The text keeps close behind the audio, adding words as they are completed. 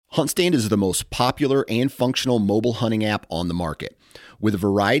HuntStand is the most popular and functional mobile hunting app on the market. With a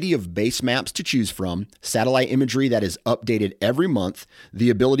variety of base maps to choose from, satellite imagery that is updated every month, the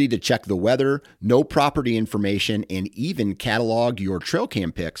ability to check the weather, know property information, and even catalog your trail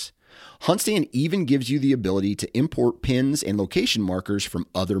cam pics, HuntStand even gives you the ability to import pins and location markers from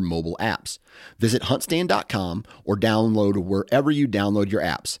other mobile apps. Visit huntstand.com or download wherever you download your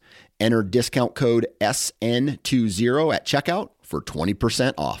apps. Enter discount code SN20 at checkout for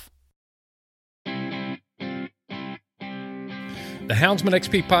 20% off. The Houndsman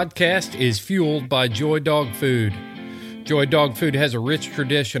XP podcast is fueled by Joy Dog Food. Joy Dog Food has a rich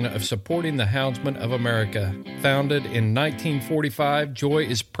tradition of supporting the Houndsman of America. Founded in 1945, Joy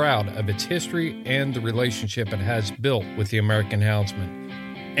is proud of its history and the relationship it has built with the American Houndsman.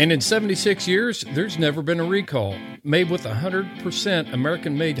 And in 76 years, there's never been a recall. Made with 100%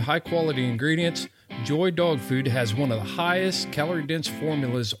 American-made high-quality ingredients, Joy Dog Food has one of the highest calorie-dense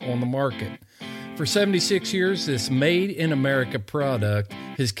formulas on the market. For 76 years, this made-in-America product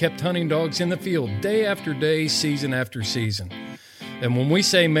has kept hunting dogs in the field day after day, season after season. And when we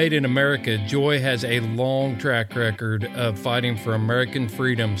say made in America, Joy has a long track record of fighting for American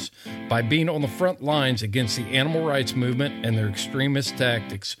freedoms by being on the front lines against the animal rights movement and their extremist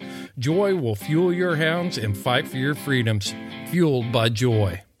tactics. Joy will fuel your hounds and fight for your freedoms. Fueled by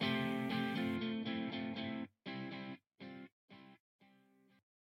Joy.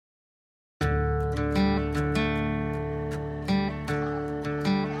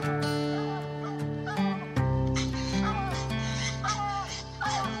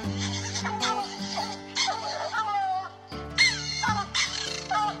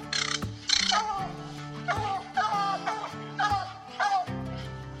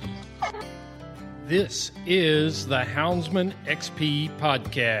 This is the Houndsman XP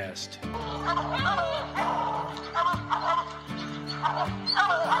podcast.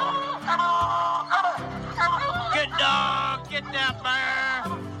 Good dog, get that bear.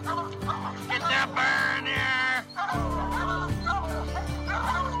 Get that bear in there.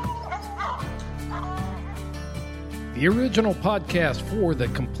 The original podcast for the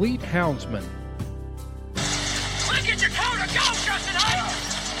complete Houndsman. Look at your coat of go, Justin Hike.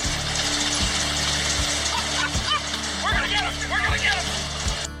 We're gonna get him. We're gonna get him.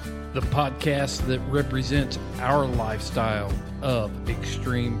 The podcast that represents our lifestyle of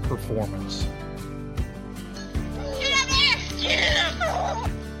extreme performance. Get him there. Get him.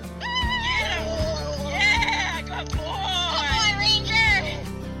 Get him. Yeah, good boy. Good boy,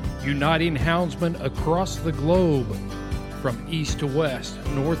 Ranger. Uniting houndsmen across the globe, from east to west,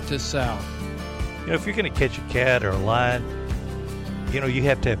 north to south. You know, if you're going to catch a cat or a lion, you know, you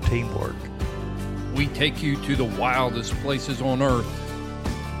have to have teamwork. We take you to the wildest places on earth.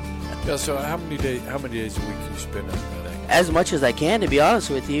 Yeah, so how many days a week you spend out there? As much as I can, to be honest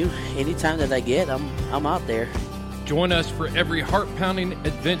with you. Anytime that I get, I'm out there. Join us for every heart-pounding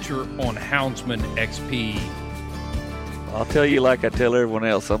adventure on Houndsman XP. I'll tell you like I tell everyone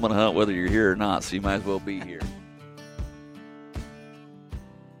else, I'm going to hunt whether you're here or not, so you might as well be here.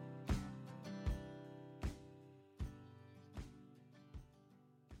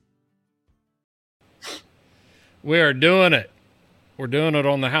 We are doing it. We're doing it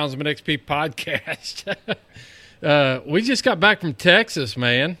on the Houndsman XP podcast. We just got back from Texas,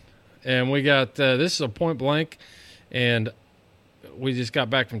 man. And we got, this is a point blank. And we just got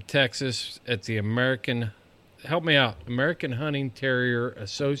back from Texas at the American, help me out, American Hunting Terrier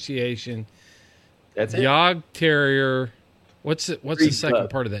Association. That's it. Yog Terrier. What's the second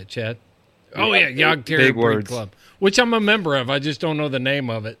part of that, Chad? Oh, yeah, Yog Terrier Breed Club, which I'm a member of. I just don't know the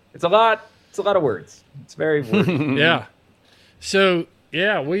name of it. It's a lot of words. It's very wordy. Yeah. So,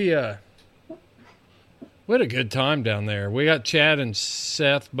 yeah, we had a good time down there. We got Chad and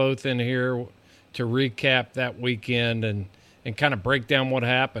Seth both in here to recap that weekend and kind of break down what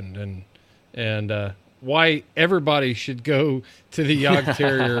happened and why everybody should go to the Yog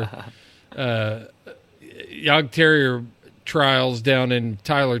Terrier trials down in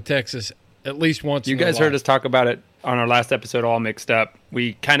Tyler, Texas, at least once. You guys heard us talk about it on our last episode, All Mixed Up.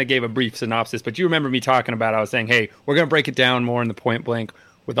 We kind of gave a brief synopsis, but you remember me talking about it. I was saying, hey, we're going to break it down more in the point blank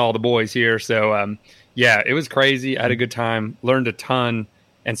with all the boys here. So, yeah, it was crazy. I had a good time, learned a ton,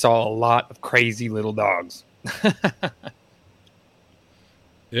 and saw a lot of crazy little dogs.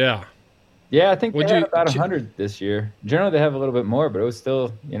 Yeah. Yeah, I think they had about 100 this year. Generally, they have a little bit more, but it was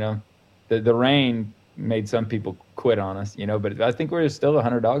still, you know, the rain made some people quit on us, you know, but I think we're still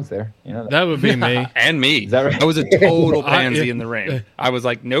 100 dogs there. You know, that would be me. And me. Is that right? I was a total pansy in the rain. I was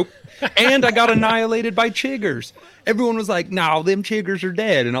like, nope. And I got annihilated by chiggers. Everyone was like, no, them chiggers are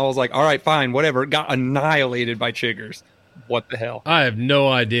dead. And I was like, all right, fine, whatever. Got annihilated by chiggers. what the hell? I have no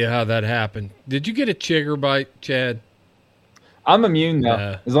idea how that happened. Did you get a chigger bite, Chad? I'm immune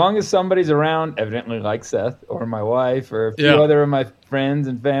though. As long as somebody's around, evidently like Seth or my wife or a few Yeah. other of my friends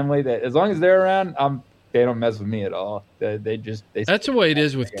and family, that as long as they're around, they don't mess with me at all. They That's the way it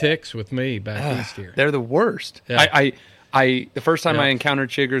is with ticks with me back east here. They're the worst. Yeah. I the first time Yeah. I encountered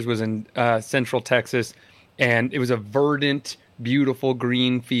chiggers was in Central Texas, and it was a verdant, beautiful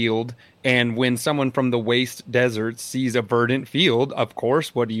green field. And when someone from the waste desert sees a verdant field, of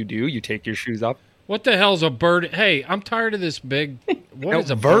course, what do? You take your shoes off. What the hell's a bird? Hey, I'm tired of this big. What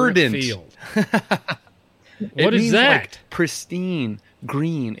is a verdant field? It What is means, that? like, pristine,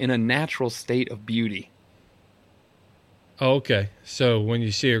 green, in a natural state of beauty. Oh, okay. So when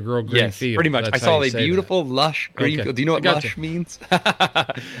you see a girl green Yes, field, pretty much. that's I how saw you a say beautiful, lush green Okay. field. Do you know what I lush gotcha. means?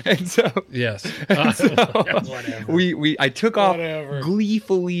 And so, that. Yes. Whatever. I took off Whatever.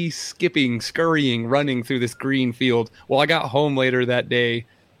 gleefully scurrying, running through this green field. Well, I got home later that day,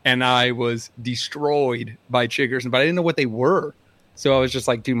 and I was destroyed by chiggers, but I didn't know what they were. So I was just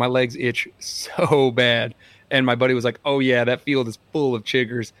like, dude, my legs itch so bad. And my buddy was like, oh, yeah, that field is full of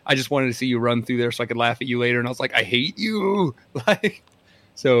chiggers. I just wanted to see you run through there so I could laugh at you later. And I was like, I hate you.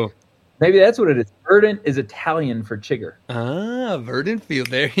 So maybe that's what it is. Verdant is Italian for chigger. verdant field.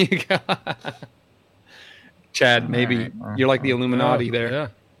 There you go. Chad, maybe you're like the Illuminati there. Yeah.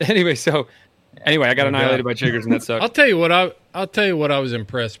 Anyway, I got annihilated by chiggers, and that sucked. I'll tell you what I was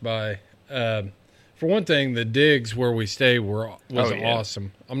impressed by. For one thing, the digs where we stay was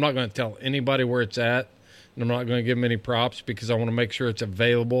awesome. I'm not going to tell anybody where it's at, and I'm not going to give them any props because I want to make sure it's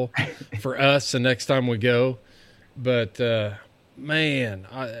available for us the next time we go. But man,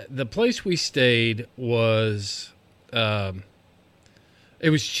 the place we stayed was it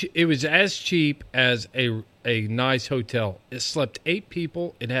was as cheap as a nice hotel. It slept 8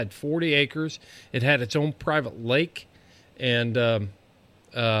 people. It had 40 acres. It had its own private lake, and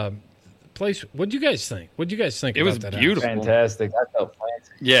place. What'd you guys think? What'd you guys think? It about was that beautiful. house? Fantastic. I felt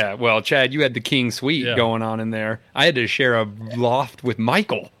fancy. Yeah, well, Chad, you had the king suite Yeah. going on in there. I had to share a loft with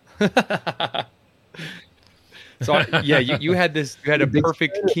Michael. So you had a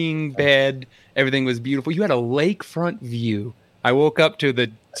perfect king bed. Everything was beautiful. You had a lakefront view. I woke up to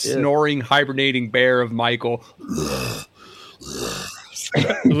the snoring, hibernating bear of Michael.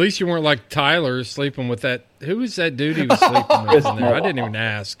 At least you weren't like Tyler sleeping with that. Who was that dude he was sleeping with in there? I didn't even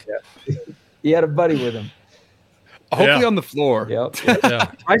ask. He had a buddy with him. Hopefully on the floor. Yep. Yeah.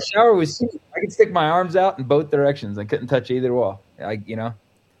 My shower was huge. I could stick my arms out in both directions. I couldn't touch either wall.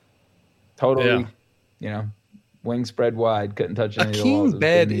 Totally, wings spread wide. Couldn't touch any A of the walls. It king was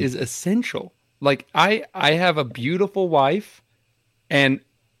bed pretty neat. is essential. Like I have a beautiful wife, and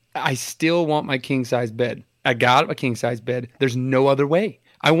I still want my king size bed. I got a king size bed. There's no other way.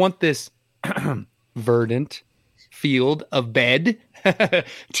 I want this verdant field of bed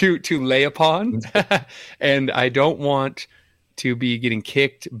to lay upon, and I don't want to be getting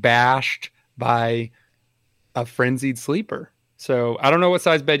kicked, bashed by a frenzied sleeper. So I don't know what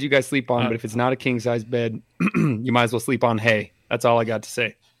size bed you guys sleep on, but if it's not a king size bed, you might as well sleep on hay. That's all I got to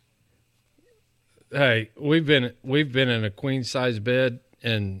say. Hey, we've been in a queen size bed,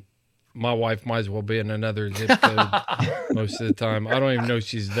 and my wife might as well be in another zip code most of the time. I don't even know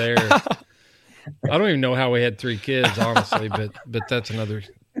she's there. I don't even know how we had 3 kids, honestly, but that's another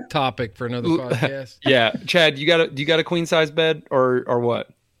topic for another podcast. Yeah, Chad, do you got a queen size bed or what?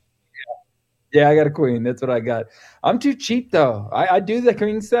 Yeah, I got a queen. That's what I got. I'm too cheap though. I do the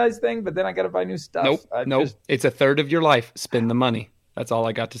queen size thing, but then I got to buy new stuff. Nope. It's a third of your life. Spend the money. That's all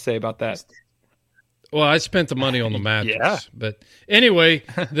I got to say about that. Well, I spent the money on the mattress, Yeah. but anyway,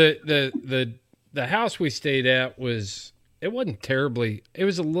 the house we stayed at wasn't terribly. It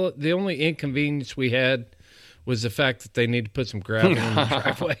was the only inconvenience we had was the fact that they need to put some gravel in the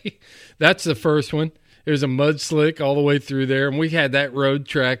driveway. That's the first one. It was a mud slick all the way through there, and we had that road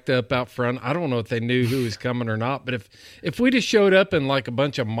tracked up out front. I don't know if they knew who was coming or not, but if we just showed up in like a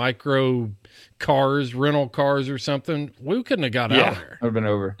bunch of micro cars, rental cars or something, we couldn't have got out of there. I've been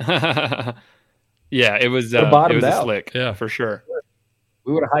over. Yeah, it was bottomed a out. slick. Yeah. For sure.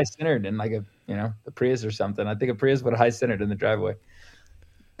 We would have high centered in like a Prius or something. I think a Prius would have high centered in the driveway.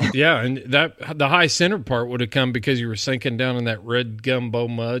 Yeah, and the high center part would have come because you were sinking down in that red gumbo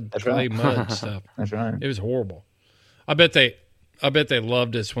mud, That's clay right. mud stuff. That's right. It was horrible. I bet they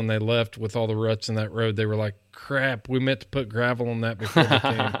loved us when they left with all the ruts in that road. They were like, "Crap, we meant to put gravel on that before we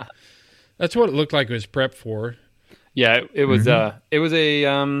came." That's what it looked like it was prepped for. Yeah, it was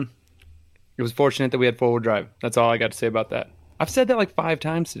it was fortunate that we had 4-wheel drive. That's all I got to say about that. I've said that like 5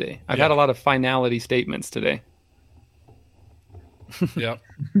 times today. I've had a lot of finality statements today. Yep.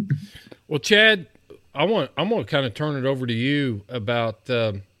 Well, Chad, I'm gonna kind of turn it over to you about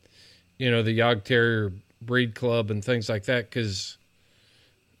the Yog Terrier Breed Club and things like that, because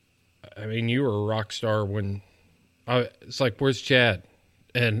I mean, you were a rock star when it's like, where's Chad?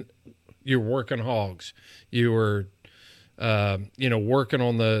 And you're working hogs. You were, working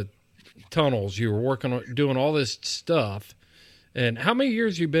on the tunnels. You were doing all this stuff. And how many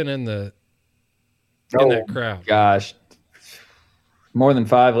years you been in that crowd? Gosh, more than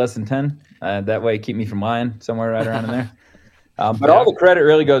 5, less than 10. That way, keep me from lying, somewhere right around in there. But all the credit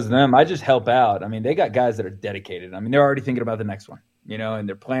really goes to them. I just help out. I mean, they got guys that are dedicated. I mean, they're already thinking about the next one, and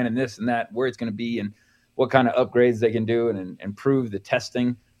they're planning this and that, where it's going to be and what kind of upgrades they can do and improve the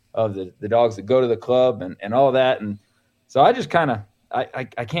testing of the dogs that go to the club and all that. And so I just kind of,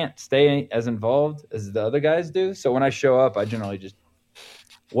 I can't stay as involved as the other guys do. So when I show up, I generally just,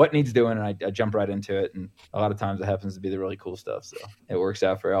 what needs doing, and I jump right into it. And a lot of times it happens to be the really cool stuff. So it works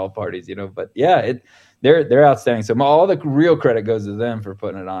out for all parties, But yeah, they're outstanding. So all the real credit goes to them for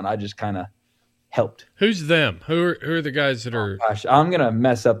putting it on. I just kind of helped. Who's them? Who are the guys that are? Gosh, I'm gonna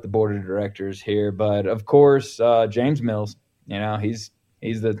mess up the board of directors here, but of course, James Mills. He's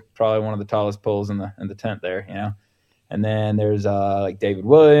probably one of the tallest poles in the tent there. And then there's like David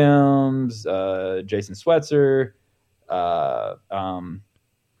Williams, Jason Swetzer,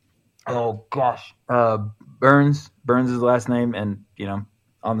 Burns. Burns is the last name, and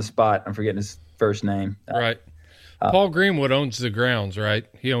on the spot, I'm forgetting his first name. Right. Paul Greenwood owns the grounds, right?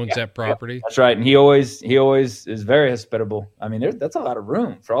 He owns that property. Yeah, that's right, and he always is very hospitable. I mean, that's a lot of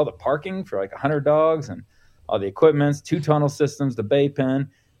room for all the parking for like 100 dogs and all the equipments, 2 tunnel systems, the bay pen,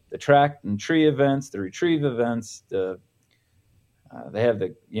 the track and tree events, the retrieve events. They have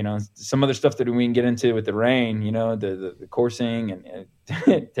some other stuff that we can get into with the rain. The coursing and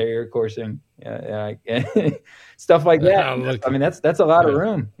terrier coursing, stuff like that. I mean, that's a lot of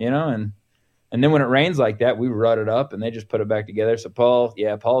room, And then when it rains like that, we rut it up and they just put it back together. So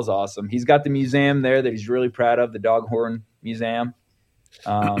Paul's awesome. He's got the museum there that he's really proud of, the Doghorn Museum.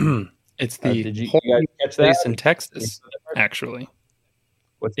 It's the horniest place in Texas, actually.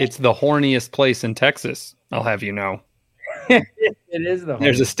 It's the horniest place in Texas, I'll have you know. It is the horniest.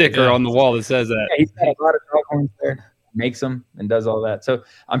 There's a sticker on the wall that says that. Yeah, he's got a lot of Doghorns there, makes them and does all that. So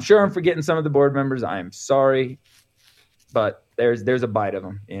I'm sure I'm forgetting some of the board members. I am sorry, but there's a bite of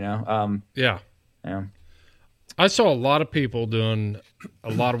them, Yeah. I saw a lot of people doing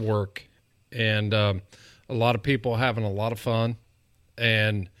a lot of work and a lot of people having a lot of fun,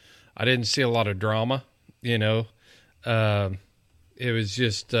 and I didn't see a lot of drama, It was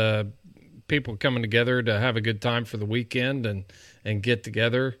just people coming together to have a good time for the weekend and get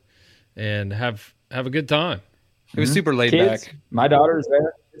together and have a good time. It was super laid back. My daughter's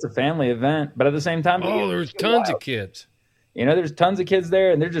there. It's a family event, but at the same time, there's tons of kids. There's tons of kids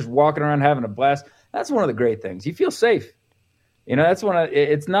there, and they're just walking around having a blast. That's one of the great things. You feel safe. That's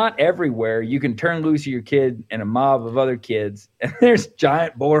it's not everywhere. You can turn loose your kid in a mob of other kids, and there's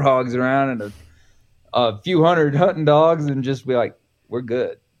giant boar hogs around and a few hundred hunting dogs, and just be like, we're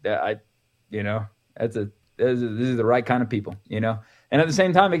good. This is the right kind of people, And at the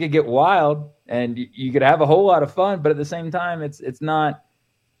same time, it could get wild, and you could have a whole lot of fun, but at the same time, it's not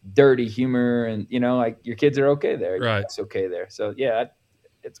dirty humor, and like your kids are okay there, right? It's okay there. So yeah,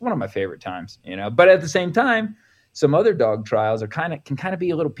 it's one of my favorite times, But at the same time, some other dog trials can kind of be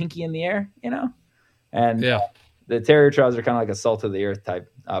a little pinky in the air, And the terrier trials are kind of like a salt of the earth type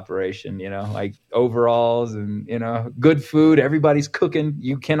operation, like overalls and good food. Everybody's cooking.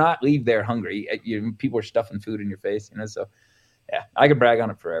 You cannot leave there hungry. People are stuffing food in your face, So yeah, I could brag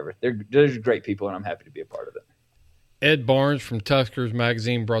on it forever. They're great people, and I'm happy to be a part of it. Ed Barnes from Tuskers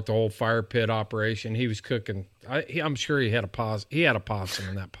Magazine brought the whole fire pit operation. He was cooking. I'm sure he had a possum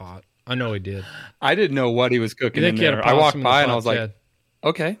in that pot. I know he did. I didn't know what he was cooking in there. I walked by and I was like,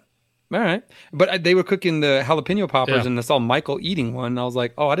 okay, all right. But they were cooking the jalapeno poppers, and I saw Michael eating one. And I was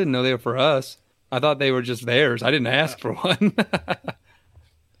like, oh, I didn't know they were for us. I thought they were just theirs. I didn't ask for one.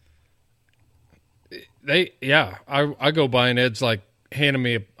 I go by and Ed's like handing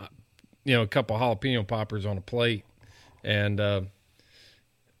me a couple of jalapeno poppers on a plate. And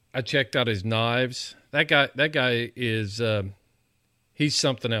I checked out his knives. That guy is he's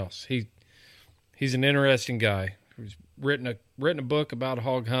something else. He's an interesting guy. He's written a book about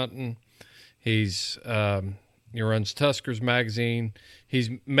hog hunting. He runs Tuskers Magazine. He's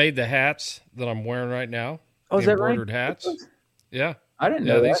made the hats that I'm wearing right now. Oh, is that right? Embroidered hats. Yeah, I didn't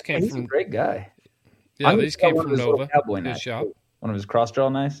know that. He's a great guy. Yeah, these came from Nova. His shop. One of his cross draw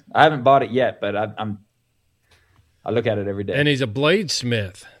knives. I haven't bought it yet, but I look at it every day. And he's a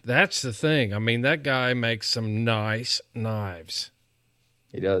bladesmith. That's the thing. I mean, that guy makes some nice knives.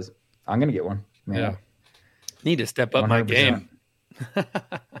 He does. I'm going to get one. Yeah. Need to step up my 100%. game.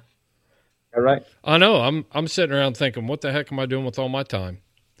 All right. I know. I'm sitting around thinking, what the heck am I doing with all my time?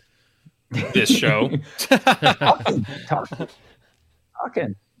 This show.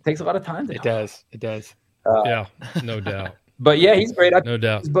 Talking. It takes a lot of time to It talk. does. It does. Yeah, no doubt. But yeah, he's great. No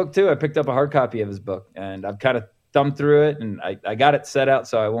doubt. His book too. I picked up a hard copy of his book, and I've kind of thumbed through it, and I got it set out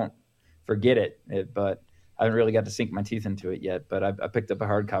so I won't forget it. But I haven't really got to sink my teeth into it yet. But I picked up a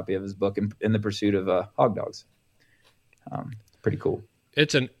hard copy of his book in the pursuit of hog dogs. Pretty cool.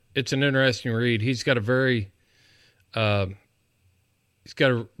 It's an interesting read. He's got a very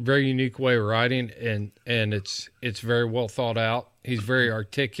unique way of writing, and it's very well thought out. He's very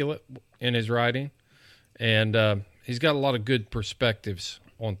articulate in his writing, and he's got a lot of good perspectives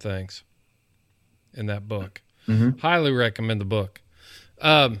on things in that book. Mm-hmm. Highly recommend the book.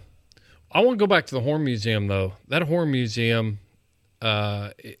 I want to go back to the Horn Museum, though. That Horn Museum,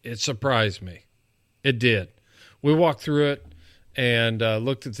 it surprised me. It did. We walked through it and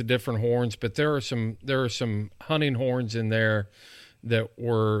looked at the different horns, but there are some hunting horns in there that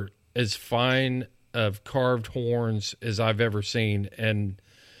were as fine of carved horns as I've ever seen. And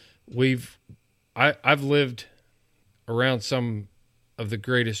I've lived around some of the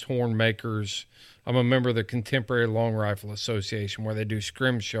greatest horn makers. I'm a member of the Contemporary Long Rifle Association, where they do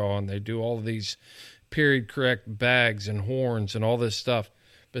scrimshaw and they do all of these period correct bags and horns and all this stuff.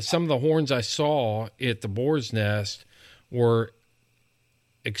 But some of the horns I saw at the Boar's Nest were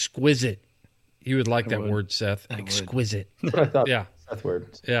exquisite. You would like that word, Seth. Exquisite. That's what I thought. Yeah. Seth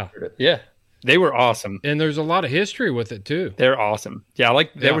word. Yeah. Yeah. They were awesome. And there's a lot of history with it too. They're awesome. Yeah, there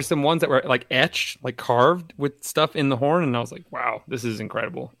Yeah. were some ones that were like etched, like carved with stuff in the horn, and I was like, wow, this is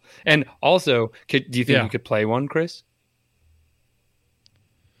incredible. And also, do you think you could play one, Chris?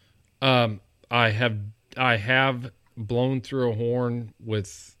 I have blown through a horn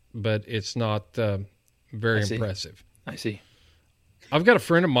but it's not very impressive. I see. I've got a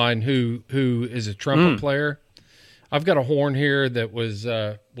friend of mine who is a trumpet player. I've got a horn here that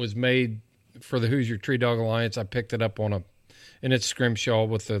was made for the Hoosier Tree Dog Alliance. I picked it up and it's scrimshaw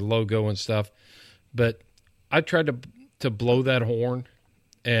with the logo and stuff. But I tried to blow that horn,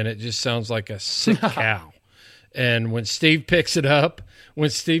 and it just sounds like a sick cow. And when Steve picks it up,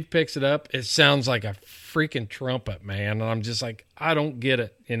 it sounds like a freaking trumpet, man. And I'm just like, I don't get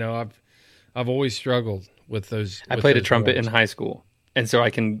it. You know, I've always struggled with those. I played a trumpet horns. in high school, and so I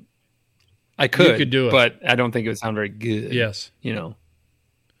could do it, but I don't think it would sound very good. Yes. You know.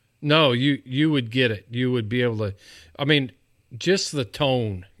 No, you would get it. You would be able to. I mean, just the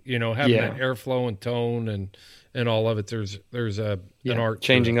tone. You know, having that airflow and tone and all of it. There's an art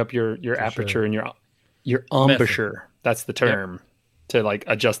changing up your aperture and your embouchure. That's the term to like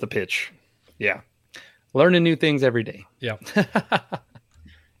adjust the pitch. Yeah, learning new things every day. Yep.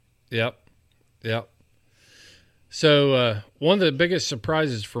 Yep. So one of the biggest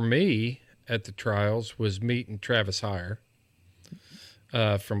surprises for me at the trials was meeting Travis Heyer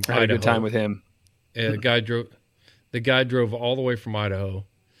from Idaho. I had a good time with him. The guy drove all the way from Idaho.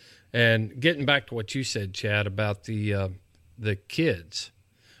 And getting back to what you said, Chad, about the kids,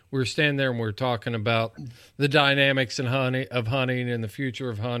 we were standing there and we were talking about the dynamics of hunting and the future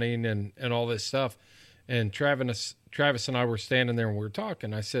of hunting and all this stuff. And Travis and I were standing there and we were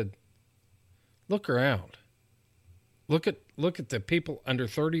talking. I said, "Look around. Look at the people under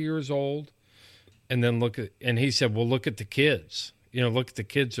 30 years old, and then and he said, "Well, look at the kids. You know, look at the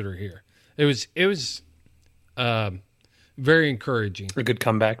kids that are here." It was very encouraging. A good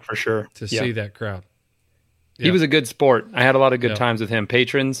comeback for sure to see that crowd. He was a good sport. I had a lot of good times with him.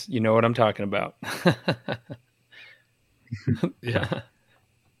 Patrons, you know what I'm talking about. Yeah.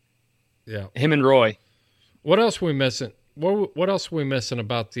 Him and Roy. What else are we missing? What else are we missing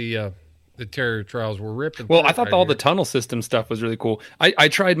about the Terrier trials? We're ripping. Well, I thought all the tunnel system stuff was really cool. I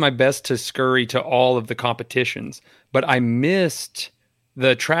tried my best to scurry to all of the competitions, but I missed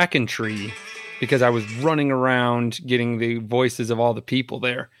the track and tree because I was running around getting the voices of all the people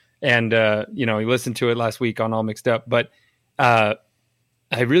there. And, you listened to it last week on All Mixed Up, but I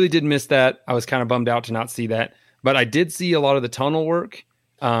really did miss that. I was kind of bummed out to not see that, but I did see a lot of the tunnel work.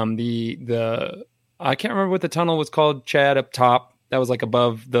 I can't remember what the tunnel was called, Chad, up top. That was like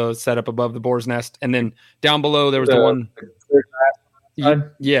above the Boar's Nest. And then down below, there was the one.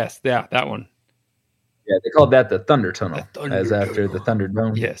 Yes, that one. Yeah, they called that the Thunder Tunnel, as after the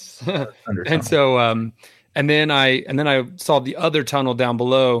Thunderdome. Yes. Thunder Tunnel. And so, and then I saw the other tunnel down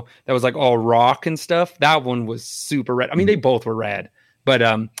below that was like all rock and stuff. That one was super rad. I mean, they both were rad, but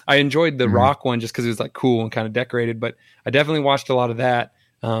I enjoyed the rock one just because it was like cool and kind of decorated. But I definitely watched a lot of that.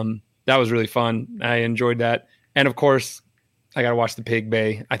 That was really fun. I enjoyed that, and of course, I got to watch the Pig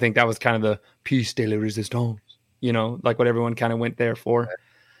Bay. I think that was kind of the piece de la resistance, like what everyone kind of went there for.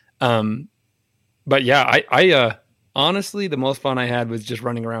 But yeah, I honestly, the most fun I had was just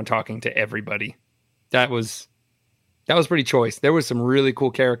running around talking to everybody. That was pretty choice. There was some really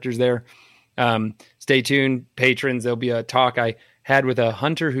cool characters there. Stay tuned, patrons. There'll be a talk I had with a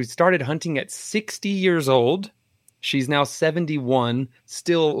hunter who started hunting at 60 years old. She's now 71,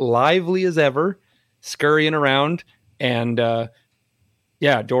 still lively as ever, scurrying around. And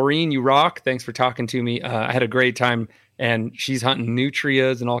Doreen, you rock. Thanks for talking to me. I had a great time. And she's hunting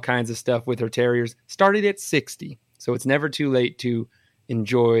nutrias and all kinds of stuff with her terriers. Started at 60. So it's never too late to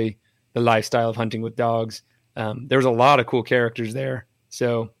enjoy the lifestyle of hunting with dogs. There's a lot of cool characters there.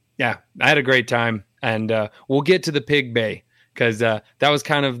 So, yeah, I had a great time. And we'll get to the Pig Bay because that was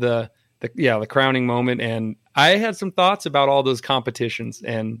kind of the crowning moment. And I had some thoughts about all those competitions.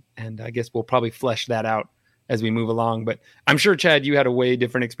 And I guess we'll probably flesh that out as we move along. But I'm sure, Chad, you had a way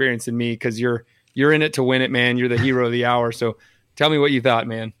different experience than me because you're in it to win it, man. You're the hero of the hour. So tell me what you thought,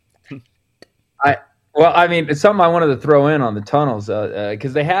 man. It's something I wanted to throw in on the tunnels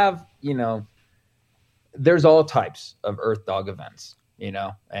because they have, there's all types of Earth Dog events,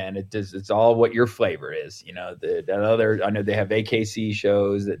 and it's all what your flavor is, I know they have AKC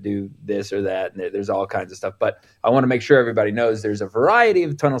shows that do this or that, and there's all kinds of stuff. But I want to make sure everybody knows there's a variety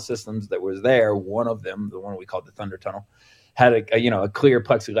of tunnel systems that was there. One of them, the one we called the Thunder Tunnel, had a clear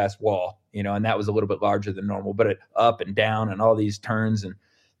plexiglass wall, and that was a little bit larger than normal, but it up and down and all these turns and,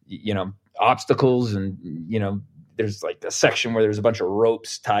 obstacles. And, there's like a section where there's a bunch of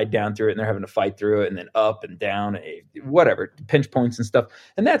ropes tied down through it and they're having to fight through it, and then up and down, whatever, pinch points and stuff.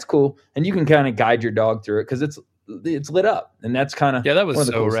 And that's cool. And you can kind of guide your dog through it because it's lit up. And that's kind of, that was one of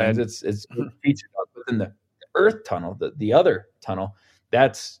the so cool rad. Things. It's feature dog. But then the Earth Tunnel, the other tunnel,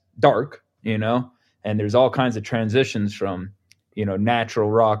 that's dark, and there's all kinds of transitions from,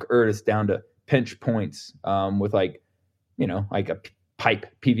 natural rock earth down to pinch points with like a pipe,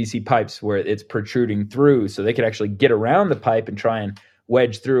 PVC pipes where it's protruding through. So they could actually get around the pipe and try and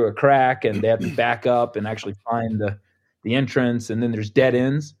wedge through a crack, and they have to back up and actually find the entrance. And then there's dead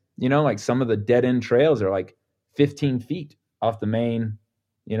ends, like some of the dead end trails are like 15 feet off the main,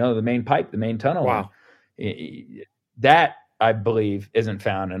 the main pipe, the main tunnel. Wow. That I believe isn't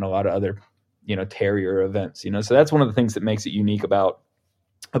found in a lot of other terrier events, so that's one of the things that makes it unique about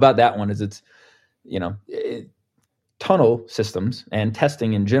that one is it's, tunnel systems and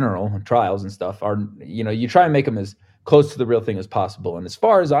testing in general and trials and stuff are, you try and make them as close to the real thing as possible. And as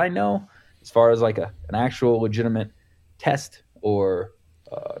far as I know, as far as like an actual legitimate test or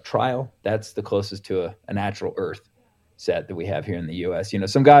trial, that's the closest to a natural earth set that we have here in the US.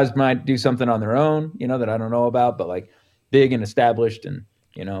 Some guys might do something on their own, that I don't know about, but like big and established and,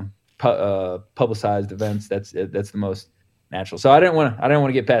 publicized events, that's the most natural. So I didn't want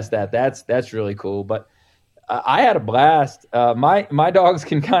to get past that. That's really cool. But I had a blast. My dogs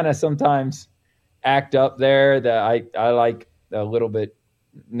can kind of sometimes act up there. That I like a little bit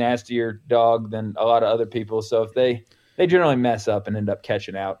nastier dog than a lot of other people. So if they generally mess up and end up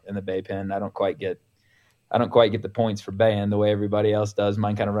catching out in the bay pen, I don't quite get the points for baying the way everybody else does.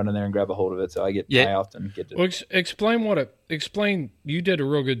 Mine kind of run in there and grab a hold of it. So I often get to. Well, explain. You did a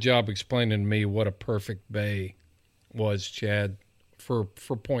real good job explaining to me what a perfect bay was, Chad, for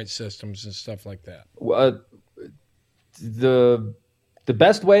point systems and stuff like that. The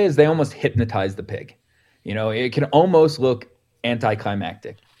best way is they almost hypnotize the pig. It can almost look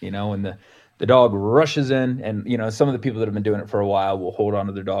anticlimactic, when the dog rushes in, and, some of the people that have been doing it for a while will hold on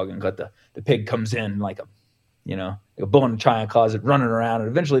to their dog and let the pig comes in like a bull in a china closet running around, and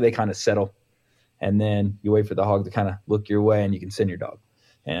eventually they kind of settle. And then you wait for the hog to kind of look your way and you can send your dog.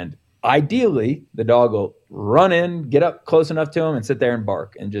 And ideally the dog will run in, get up close enough to him and sit there and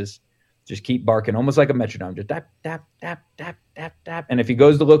bark and just keep barking, almost like a metronome, just tap, tap, tap, tap, tap, tap. And if he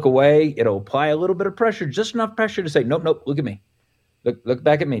goes to look away, it'll apply a little bit of pressure, just enough pressure to say, nope, look at me. Look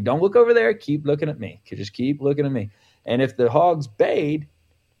back at me. Don't look over there. Keep looking at me. Just keep looking at me. And if the hog's bayed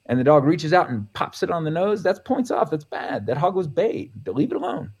and the dog reaches out and pops it on the nose, that's points off. That's bad. That hog was bayed. Leave it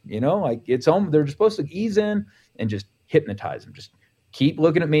alone. Like it's home. They're supposed to ease in and just hypnotize them. Just keep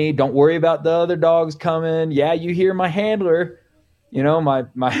looking at me. Don't worry about the other dogs coming. Yeah, you hear my handler,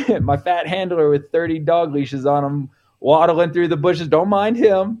 my fat handler with 30 dog leashes on him waddling through the bushes. Don't mind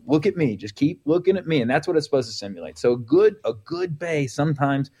him. Look at me. Just keep looking at me. And that's what it's supposed to simulate. So a good bay,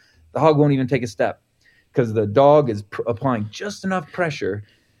 sometimes the hog won't even take a step because the dog is applying just enough pressure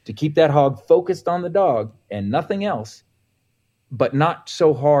to keep that hog focused on the dog and nothing else, but not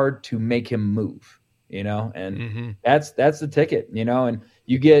so hard to make him move, and that's the ticket, and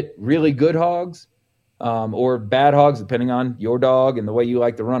you get really good hogs. or bad hogs, depending on your dog and the way you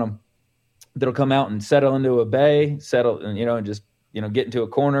like to run them, that'll come out and settle into a bay, and just, get into a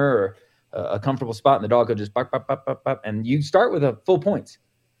corner or a comfortable spot, and the dog will just bark, bark, bark, bark, bark, and you start with a full points,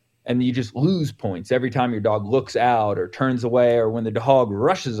 and you just lose points every time your dog looks out or turns away, or when the dog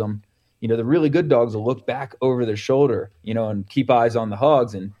rushes them. The really good dogs will look back over their shoulder, and keep eyes on the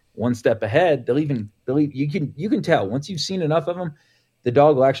hogs, and one step ahead, you can tell once you've seen enough of them, the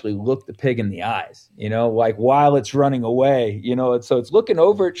dog will actually look the pig in the eyes, like while it's running away, so it's looking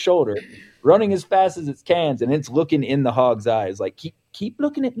over its shoulder, running as fast as it can, and it's looking in the hog's eyes, like keep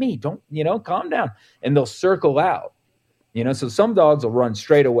looking at me, don't, calm down, and they'll circle out, so some dogs will run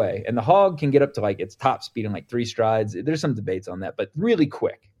straight away, and the hog can get up to like its top speed in like 3 strides. There's some debates on that, but really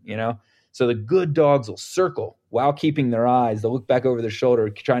quick, so the good dogs will circle while keeping their eyes. They'll look back over their shoulder,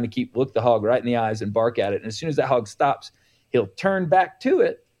 trying to look the hog right in the eyes and bark at it. And as soon as that hog stops, he'll turn back to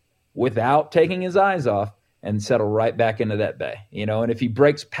it without taking his eyes off and settle right back into that bay. And if he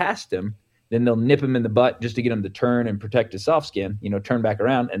breaks past him, then they'll nip him in the butt just to get him to turn and protect his soft skin, turn back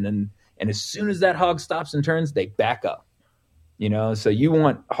around. And as soon as that hog stops and turns, they back up. So you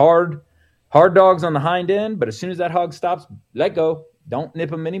want hard dogs on the hind end, but as soon as that hog stops, let go. Don't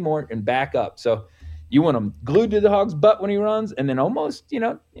nip him anymore and back up. So you want him glued to the hog's butt when he runs, and then almost,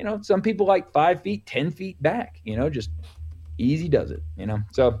 some people like 5 feet, 10 feet back, just easy does it,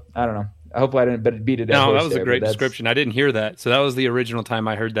 So I don't know. I hope I didn't beat it. No, that was a great description. I didn't hear that. So that was the original time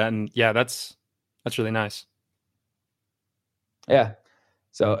I heard that. And yeah, that's really nice. Yeah.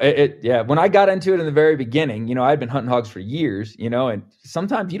 So when I got into it in the very beginning, I'd been hunting hogs for years, and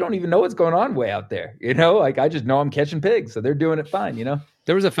sometimes you don't even know what's going on way out there, like I just know I'm catching pigs, so they're doing it fine,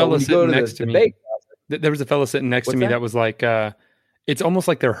 There was a fella sitting next to me. There was a fella sitting next to me that was like, it's almost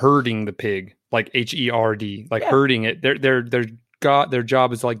like they're herding the pig, like HERD, like herding it. Their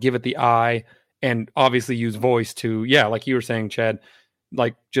job is to like give it the eye and obviously use voice to, like you were saying, Chad,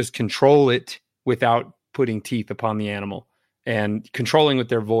 like just control it without putting teeth upon the animal. And controlling with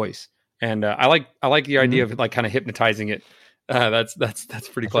their voice, and I like the idea of like kind of hypnotizing it. That's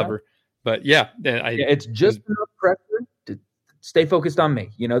pretty clever. Right. But it's just enough pressure to stay focused on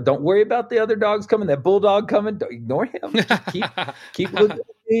me. Don't worry about the other dogs coming. That bulldog coming, don't ignore him. Keep looking at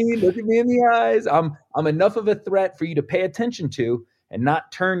me. Look at me in the eyes. I'm enough of a threat for you to pay attention to and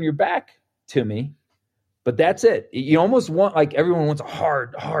not turn your back to me. But that's it. You almost want, like, everyone wants a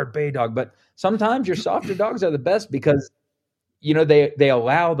hard bay dog, but sometimes your softer dogs are the best because they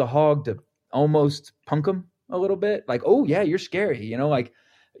allow the hog to almost punk them a little bit. Like, oh yeah, you're scary. Like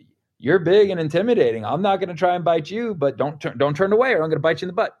you're big and intimidating. I'm not going to try and bite you, but don't turn away or I'm going to bite you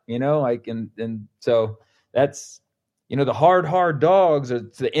in the butt, and so that's, the hard dogs or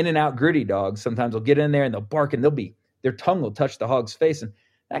the in and out gritty dogs. Sometimes they'll get in there and they'll bark and their tongue will touch the hog's face. And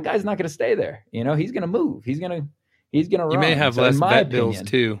that guy's not going to stay there. He's going to move. He's going to run. You may have less vet bills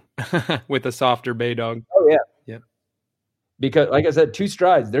too with a softer bay dog. Oh yeah. Yep. Because, like I said, 2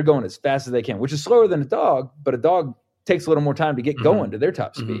 strides, they're going as fast as they can, which is slower than a dog, but a dog takes a little more time to get going to their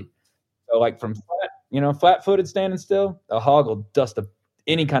top speed. So, like from flat-footed standing still, a hog will dust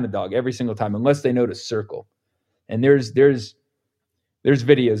any kind of dog every single time, unless they know to circle. And there's videos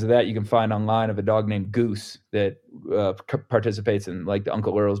of that you can find online of a dog named Goose that participates in like the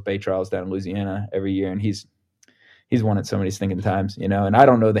Uncle Earl's Bay Trials down in Louisiana every year, and he's won it so many stinking times, and I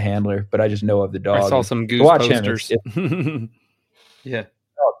don't know the handler, but I just know of the dog. I saw some Goose posters. Yeah.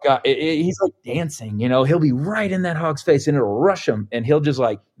 Oh God, he's like dancing. He'll be right in that hog's face, and it'll rush him, and he'll just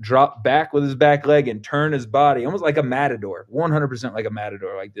like drop back with his back leg and turn his body, almost like a matador, 100% like a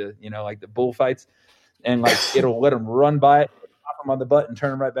matador, like the bullfights, and like it'll let him run by it, pop him on the butt, and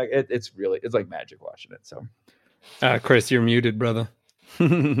turn him right back. It's like magic watching it. So, Chris, you're muted, brother.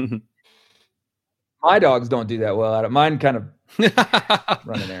 My dogs don't do that well at it. Mine kind of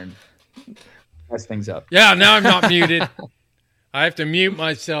run in there and mess things up. Yeah, now I'm not muted. I have to mute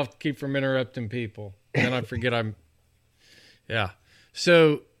myself to keep from interrupting people. Then I forget yeah.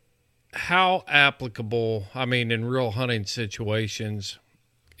 So how applicable, in real hunting situations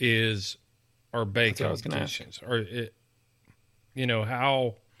are bay competitions? Or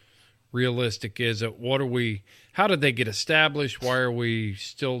how realistic is it? How did they get established? Why are we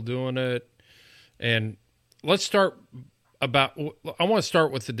still doing it? And let's start I want to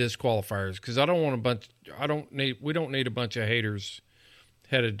start with the disqualifiers, because we don't need a bunch of haters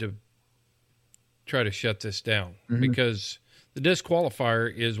headed to try to shut this down, because the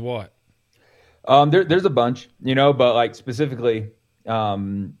disqualifier is what? There's a bunch, but like specifically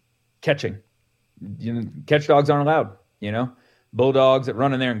catching. Catch dogs aren't allowed, Bulldogs that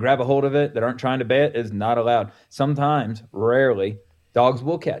run in there and grab a hold of it that aren't trying to bay it is not allowed. Sometimes, rarely, dogs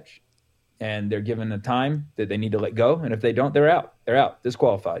will catch. and they're given a time that they need to let go. And if they don't, they're out. They're out,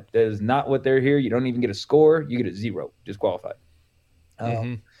 disqualified. That is not what they're here. You don't even get a score. You get a 0, disqualified.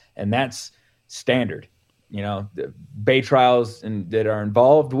 And that's standard. You know, the bay trials that are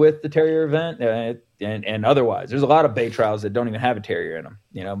involved with the terrier event and otherwise. There's a lot of bay trials that don't even have a terrier in them.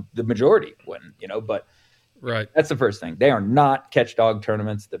 You know, the majority wouldn't, you know, but right. That's the first thing. They are not catch dog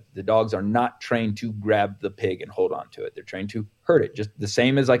tournaments. The dogs are not trained to grab the pig and hold on to it. They're trained to hurt it. Just the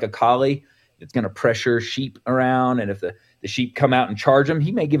same as like a collie. It's going to pressure sheep around. And if the sheep come out and charge him,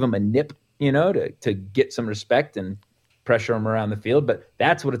 he may give them a nip, you know, to get some respect and pressure them around the field. But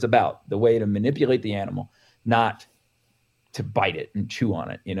that's what it's about. The way to manipulate the animal, not to bite it and chew on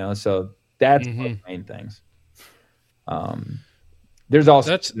it, you know? So that's one of the main things. There's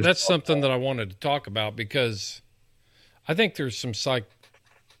also that's something that I wanted to talk about because I think there's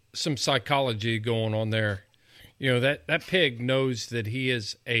some psychology going on there. You know, that pig knows that he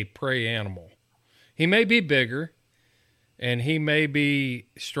is a prey animal. He may be bigger and he may be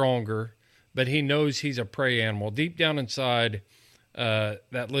stronger, but he knows he's a prey animal. Deep down inside,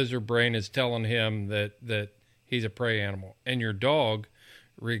 that lizard brain is telling him that he's a prey animal. And your dog,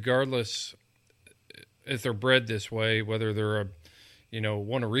 regardless if they're bred this way, whether they're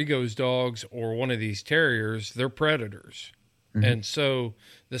one of Rigo's dogs or one of these terriers, they're predators. Mm-hmm. And so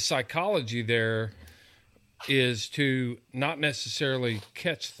the psychology there is to not necessarily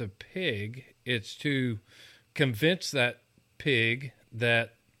catch the pig. It's to convince that pig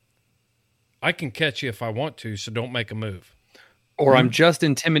that I can catch you if I want to, so don't make a move. Or I'm just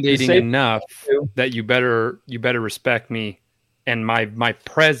intimidating enough that you better respect me, and my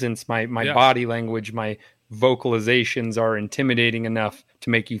presence, my body language, my vocalizations are intimidating enough to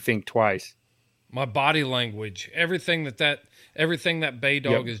make you think twice. My body language, everything that bay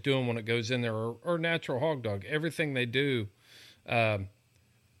dog is doing when it goes in there, or natural hog dog, everything they do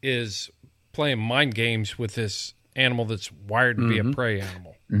is playing mind games with this animal that's wired to be a prey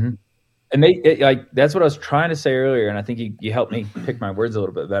animal. Mm-hmm. And that's what I was trying to say earlier, and I think you helped me pick my words a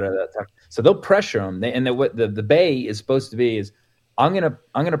little bit better that time. So they'll pressure them, what the bay is supposed to be is, I'm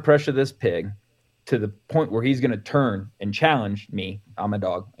gonna pressure this pig to the point where he's gonna turn and challenge me. I'm a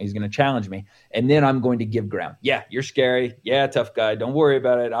dog. He's gonna challenge me, and then I'm going to give ground. Yeah, you're scary. Yeah, tough guy. Don't worry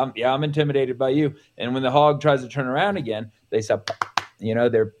about it. I'm intimidated by you. And when the hog tries to turn around again, they say,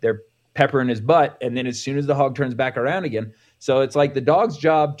 they're peppering his butt, and then as soon as the hog turns back around again. So it's like the dog's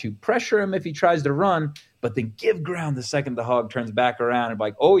job to pressure him if he tries to run, but then give ground the second the hog turns back around and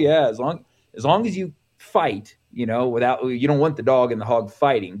like, oh yeah, as long as you fight, you don't want the dog and the hog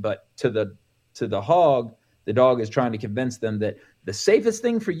fighting, but to the hog, the dog is trying to convince them that the safest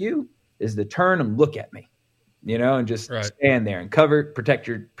thing for you is to turn and look at me, and just stand there and protect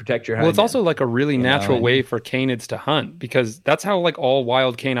your Well, it's also like a really natural way for canids to hunt, because that's how like all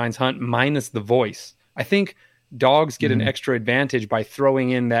wild canines hunt, minus the voice. I think dogs get an extra advantage by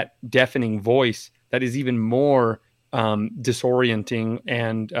throwing in that deafening voice that is even more disorienting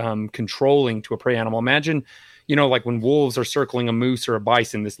and controlling to a prey animal. Imagine, like when wolves are circling a moose or a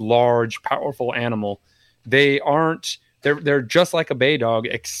bison, this large, powerful animal, they're just like a bay dog,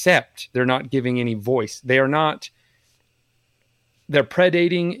 except they're not giving any voice. They're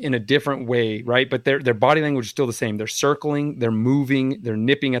predating in a different way, right? But their body language is still the same. They're circling, they're moving, they're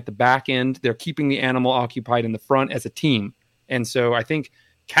nipping at the back end. They're keeping the animal occupied in the front as a team. And so I think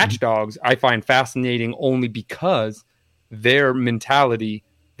catch dogs I find fascinating only because their mentality,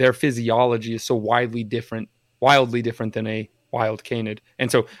 their physiology is so wildly different than a wild canid. And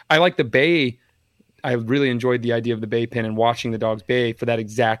so I like the bay. I really enjoyed the idea of the bay pen and watching the dogs bay for that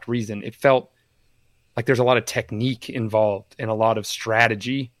exact reason. It felt like there's a lot of technique involved and a lot of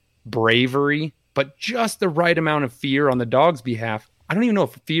strategy, bravery, but just the right amount of fear on the dog's behalf. I don't even know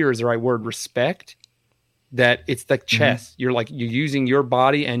if fear is the right word, respect, that it's like chess. You're using your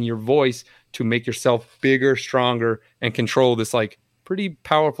body and your voice to make yourself bigger, stronger, and control this like pretty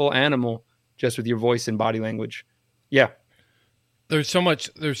powerful animal just with your voice and body language. Yeah. There's so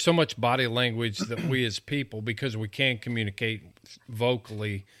much body language that we as people, because we can communicate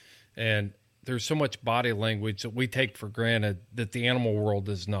vocally, and there's so much body language that we take for granted that the animal world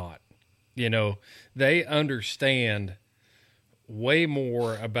does not. They understand way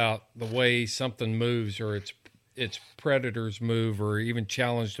more about the way something moves or its predators move or even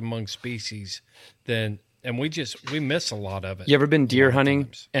challenged among species and we miss a lot of it. You ever been deer hunting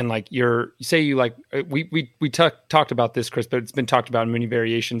and we talked about this, Chris, but it's been talked about in many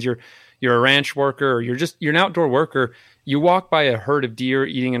variations. You're a ranch worker, or you're an outdoor worker. You walk by a herd of deer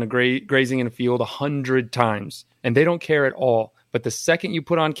eating grazing in a field 100 times, and they don't care at all. But the second you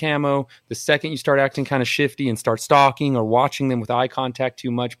put on camo, the second you start acting kind of shifty and start stalking or watching them with eye contact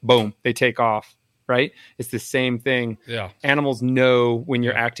too much, boom, they take off, right? It's the same thing. Yeah. Animals know when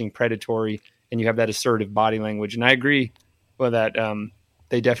you're acting predatory and you have that assertive body language. And I agree with that.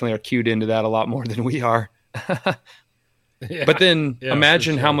 They definitely are cued into that a lot more than we are. Yeah. But then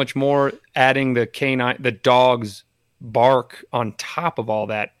imagine how much more adding the dog's bark on top of all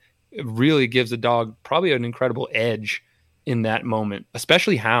that, it really gives the dog probably an incredible edge in that moment,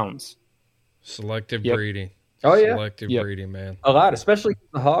 especially hounds. Selective breeding. Oh, yeah. Selective breeding, man. A lot, especially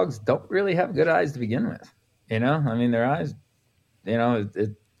the hogs don't really have good eyes to begin with. You know, I mean, their eyes, you know,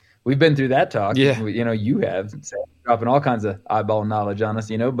 we've been through that talk. Yeah. You know, you have dropping all kinds of eyeball knowledge on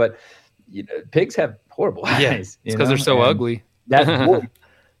us, you know, but you know, pigs have horrible eyes. Yeah, it's because they're so ugly. That voice,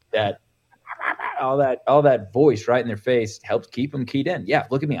 all that voice right in their face helps keep them keyed in. Yeah,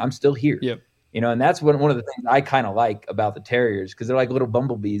 look at me, I'm still here. Yep. You know, and that's one of the things I kind of like about the terriers, because they're like little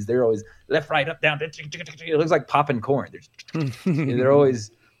bumblebees. They're always left, right, up, down. It looks like popping corn. They're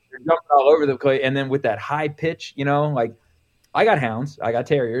always jumping all over the place. And then with that high pitch, you know, like I got hounds, I got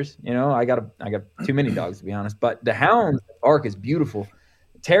terriers. You know, I got too many dogs, to be honest. But the hound bark is beautiful.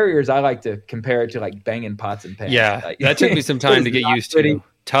 Terriers, I like to compare it to like banging pots and pans. Yeah, like, that took me some time to get used to.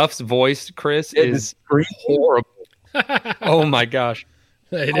 Tuff's voice, Chris, is horrible. Oh my gosh,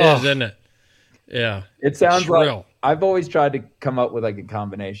 It is, isn't it? Yeah, it sounds shrill. like I've always tried to come up with like a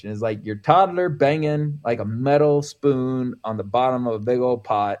combination. It's like your toddler banging like a metal spoon on the bottom of a big old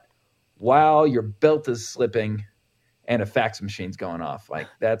pot while your belt is slipping and a fax machine's going off. Like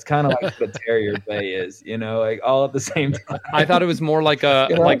that's kind of like the terrier bay is, you know, like all at the same time. I thought it was more like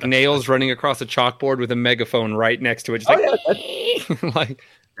like nails running across a chalkboard with a megaphone right next to it. Just like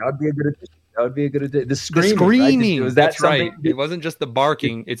that would be a good addition. That would be a good addition. The screaming. The screaming. Right? Was that That's right. It wasn't just the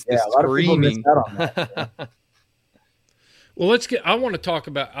barking. It's the screaming. A lot of people miss out on that. Well, let's get. I want to talk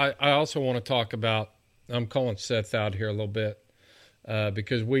about. I also want to talk about. I'm calling Seth out here a little bit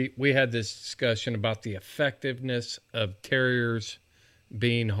because we had this discussion about the effectiveness of terriers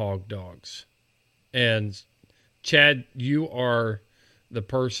being hog dogs, and Chad, you are the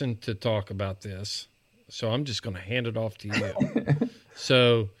person to talk about this, so I'm just going to hand it off to you.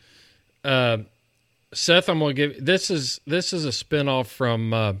 So, Seth, I'm going to give this is a spinoff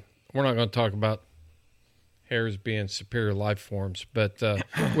from. We're not going to talk about hares being superior life forms, but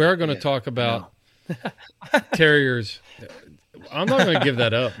we are going to talk about terriers. I'm not going to give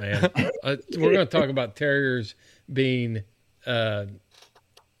that up, man. We're going to talk about terriers being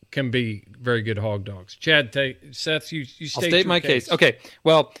can be very good hog dogs. Chad, Seth, you I'll state my case. Okay.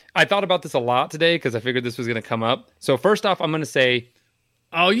 Well, I thought about this a lot today because I figured this was going to come up. So first off, I'm going to say,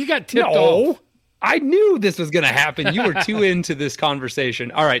 oh, you got tipped off. I knew this was going to happen. You were too into this conversation.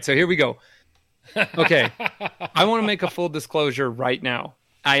 All right, so here we go. Okay. I want to make a full disclosure right now.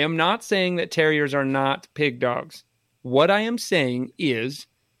 I am not saying that terriers are not pig dogs. What I am saying is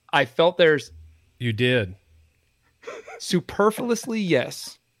I felt there's... You did. Superfluously,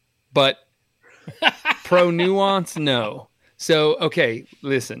 yes. But pro nuance, no. So, okay,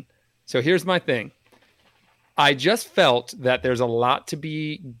 listen. So here's my thing. I just felt that there's a lot to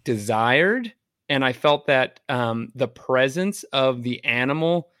be desired, and I felt that the presence of the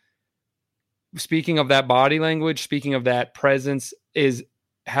animal, speaking of that body language, speaking of that presence,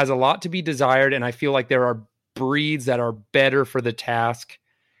 has a lot to be desired, and I feel like there are breeds that are better for the task,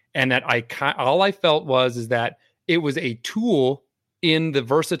 and that all I felt is that it was a tool in the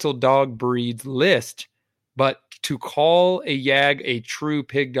versatile dog breeds list, but to call a Yag a true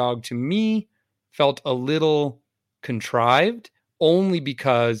pig dog to me felt a little contrived, only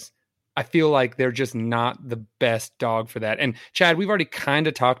because I feel like they're just not the best dog for that. And Chad, we've already kind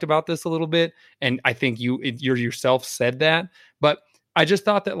of talked about this a little bit, and I think you yourself said that, but I just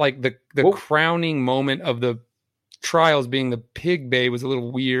thought that like the crowning moment of the trials being the pig bay was a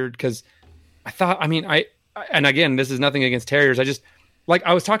little weird, because I thought, and again, this is nothing against terriers.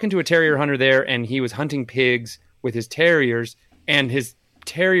 I was talking to a terrier hunter there, and he was hunting pigs with his terriers, and his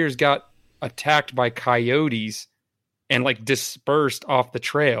terriers got attacked by coyotes and like dispersed off the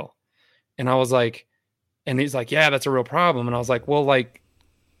trail. And I was like, and he's like, yeah, that's a real problem. And I was like, well, like,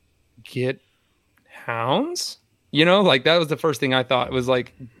 get hounds? You know, like that was the first thing I thought. It was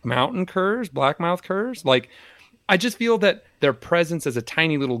like mountain curs, blackmouth curs. Like, I just feel that their presence as a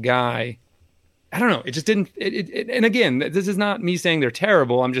tiny little guy, I don't know. It just didn't. And again, this is not me saying they're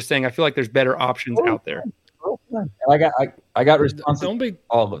terrible. I'm just saying I feel like there's better options out there. I got responses. Don't be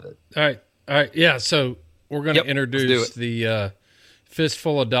all of it. All right. Yeah. So we're going to introduce the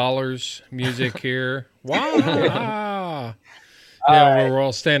Fistful of Dollars music here. Wow. Yeah, we're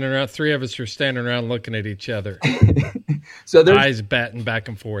all standing around. Three of us are standing around looking at each other. So there's eyes batting back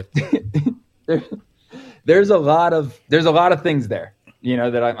and forth. there's a lot of things there,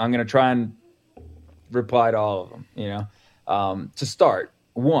 that I'm going to try and reply to all of them. To start,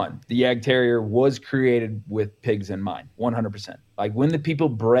 one, the Yag Terrier was created with pigs in mind, 100%. Like when the people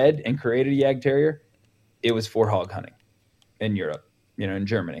bred and created a Yag Terrier, it was for hog hunting in Europe, in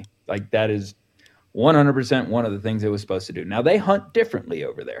Germany. Like that is 100% one of the things it was supposed to do. Now they hunt differently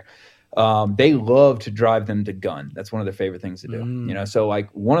over there. They love to drive them to gun. That's one of their favorite things to do. So like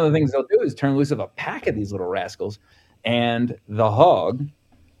one of the things they'll do is turn loose of a pack of these little rascals, and the hog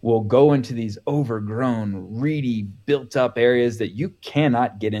will go into these overgrown, reedy, built-up areas that you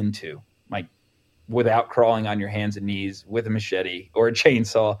cannot get into, like without crawling on your hands and knees with a machete or a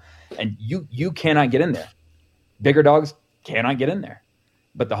chainsaw, and you cannot get in there. Bigger dogs cannot get in there,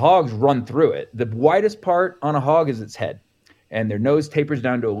 but the hogs run through it. The widest part on a hog is its head, and their nose tapers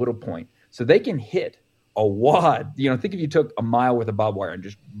down to a little point, so they can hit a wad. Think if you took a mile with a barbed wire and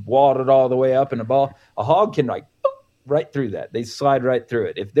just walled it all the way up in a ball, a hog can like right through that. They slide right through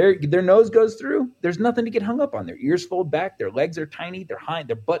it. If their nose goes through, there's nothing to get hung up on. Their ears fold back, their legs are tiny,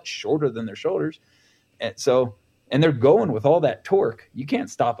 their butt's shorter than their shoulders. And they're going with all that torque. You can't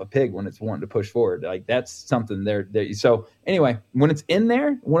stop a pig when it's wanting to push forward. Like that's something there. So anyway, when it's in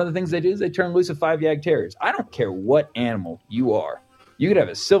there, one of the things they do is they turn loose of 5 Yag Terriers. I don't care what animal you are. You could have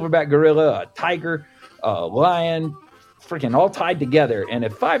a silverback gorilla, a tiger, a lion, freaking all tied together. And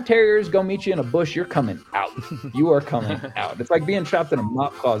if 5 terriers go meet you in a bush, you're coming out. You are coming out. It's like being trapped in a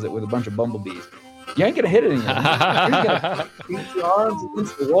mop closet with a bunch of bumblebees. You ain't going to hit it anymore. You're going to beat your arms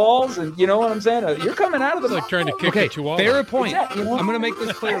against the walls, and you know what I'm saying? You're coming out of the It's like trying to kick Okay, a chihuahua. fair point. Exactly, I'm going to make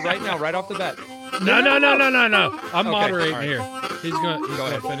this clear right now, right off the bat. No. I'm moderating all right. here. He's going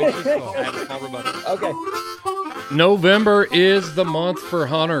to finish his thought. I have a small rebuttal. Okay. November is the month for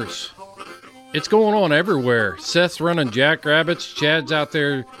hunters. It's going on everywhere. Seth's running jackrabbits. Chad's out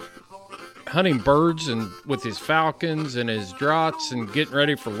there hunting birds and with his falcons and his draughts and getting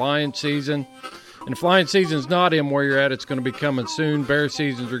ready for lion season. And if lion season's not in where you're at, it's going to be coming soon. Bear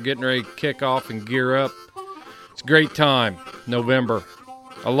seasons are getting ready to kick off and gear up. It's a great time, November.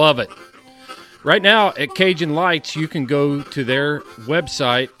 I love it. Right now at Cajun Lights, you can go to their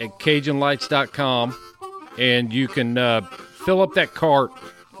website at CajunLights.com and you can fill up that cart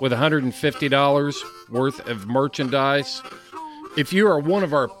with $150 worth of merchandise. If you are one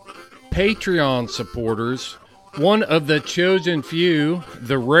of our Patreon supporters, one of the chosen few,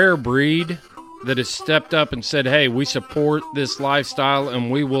 the rare breed that has stepped up and said, hey, we support this lifestyle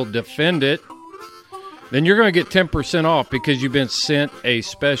and we will defend it, then you're going to get 10% off because you've been sent a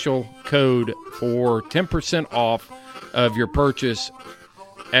special code for 10% off of your purchase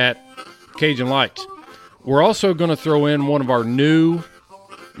at Cajun Lights. We're also going to throw in one of our new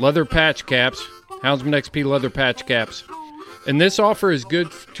leather patch caps, Houndsman XP leather patch caps. And this offer is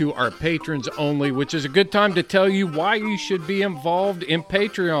good to our patrons only, which is a good time to tell you why you should be involved in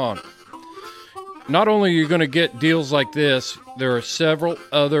Patreon. Not only are you going to get deals like this, there are several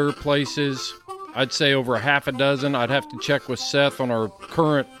other places, I'd say over a half a dozen. I'd have to check with Seth on our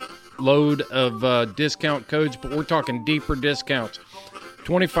current load of discount codes, but we're talking deeper discounts.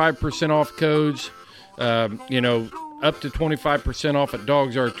 25% off codes, up to 25% off at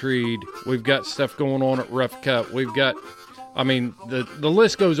Dogs Are Treed. We've got stuff going on at Rough Cut. We've got, the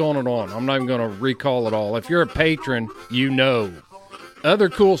list goes on and on. I'm not even going to recall it all. If you're a patron, you know. Other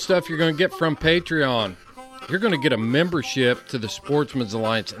cool stuff you're going to get from Patreon. You're going to get a membership to the Sportsman's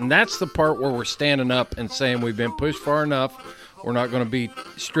Alliance, and that's the part where we're standing up and saying we've been pushed far enough. We're not going to be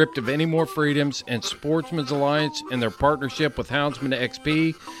stripped of any more freedoms, and Sportsman's Alliance and their partnership with Houndsman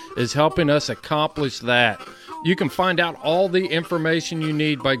XP is helping us accomplish that. You can find out all the information you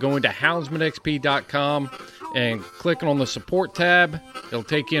need by going to houndsmanxp.com and clicking on the support tab. It'll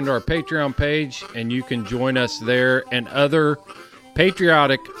take you into our Patreon page, and you can join us there and other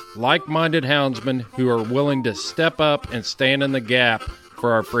patriotic, like-minded houndsmen who are willing to step up and stand in the gap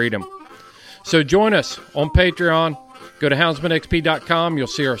for our freedom. So join us on Patreon. Go to houndsmanxp.com. You'll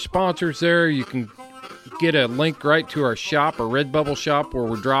see our sponsors there. You can get a link right to our shop, our Redbubble shop, where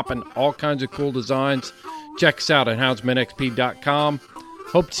we're dropping all kinds of cool designs. Check us out at houndsmanxp.com.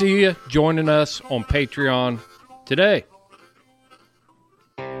 Hope to see you joining us on Patreon today.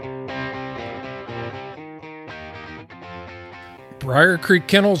 Briar Creek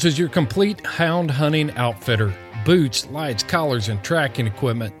Kennels is your complete hound hunting outfitter. Boots, lights, collars, and tracking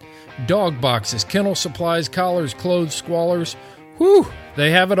equipment. Dog boxes, kennel supplies, collars, clothes, squallers. Whew,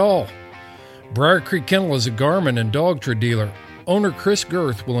 they have it all. Briar Creek Kennel is a Garmin and Dogtra dealer. Owner Chris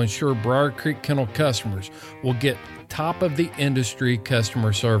Girth will ensure Briar Creek Kennel customers will get top of the industry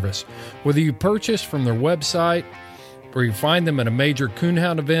customer service. Whether you purchase from their website, where you find them at a major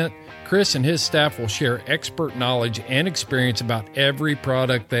coonhound event, Chris and his staff will share expert knowledge and experience about every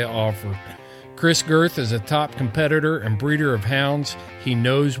product they offer. Chris Girth is a top competitor and breeder of hounds. He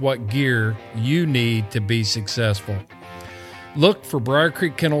knows what gear you need to be successful. Look for Briar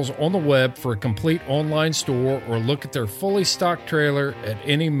Creek Kennels on the web for a complete online store, or look at their fully stocked trailer at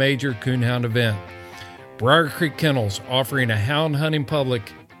any major coonhound event. Briar Creek Kennels, offering a hound hunting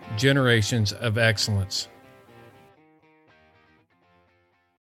public generations of excellence.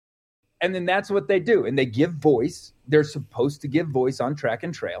 And then that's what they do. And they give voice. They're supposed to give voice on track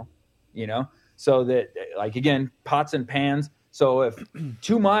and trail, you know, so that, like, again, pots and pans. So if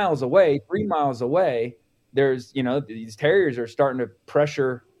 2 miles away, 3 miles away, there's, you know, these terriers are starting to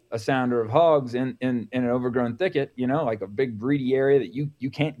pressure a sounder of hogs in an overgrown thicket, you know, like a big breedy area that you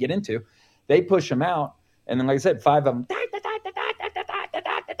can't get into. They push them out. And then, like I said, 5 of them,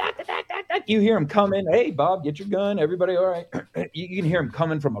 you hear them coming. Hey, Bob, get your gun. Everybody all right? You can hear them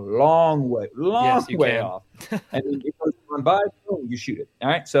coming from a long way off. And then it goes on by, boom, you shoot it. All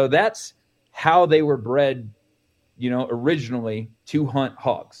right. So that's how they were bred, you know, originally to hunt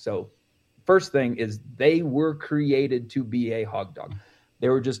hogs. So first thing is they were created to be a hog dog. They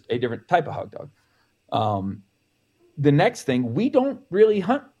were just a different type of hog dog. The next thing, we don't really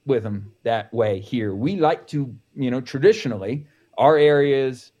hunt with them that way here. We like to, you know, traditionally, our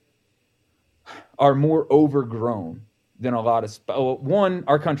areas are more overgrown than a lot of one,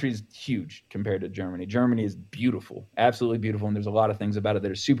 our country is huge compared to Germany. Germany is beautiful, absolutely beautiful, and there's a lot of things about it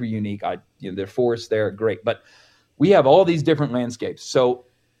that are super unique. Their forests there are great, but we have all these different landscapes. So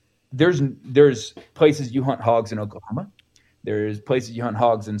there's places you hunt hogs in Oklahoma. There's places you hunt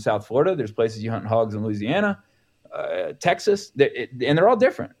hogs in South Florida. There's places you hunt hogs in Louisiana, Texas, and they're all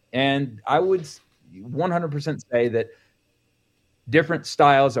different. And I would 100% say that different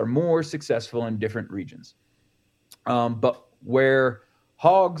styles are more successful in different regions. But where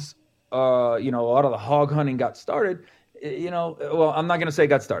hogs, you know, a lot of the hog hunting got started, you know, well, I'm not going to say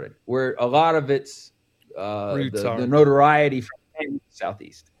got started, where a lot of it's the notoriety from the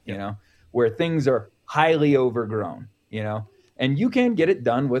Southeast, you know, where things are highly overgrown, you know, and you can get it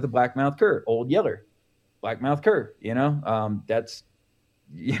done with a blackmouth cur, old yeller, blackmouth cur, you know, that's,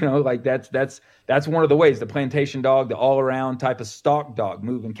 you know, like that's one of the ways. The plantation dog, the all around type of stock dog,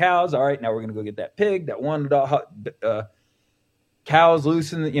 moving cows. All right, now we're gonna go get that pig, that one dog, cows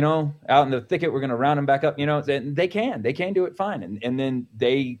loose in the, you know, out in the thicket. We're gonna round them back up. You know, they can do it fine, and then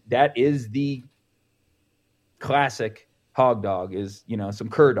that is the classic hog dog, is, you know, some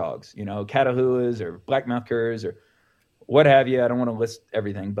cur dogs, you know, Catahoula's or blackmouth curs or what have you. I don't want to list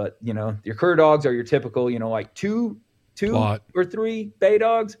everything, but, you know, your cur dogs are your typical, you know, like two or three bay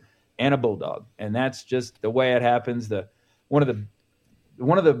dogs and a bulldog, and that's just the way it happens. One of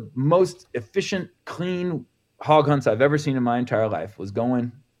the most efficient, clean hog hunts I've ever seen in my entire life was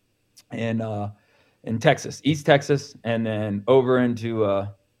going in Texas, East Texas, and then over into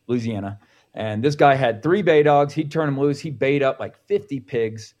Louisiana. And this guy had 3 bay dogs. He'd turn them loose. He bayed up like 50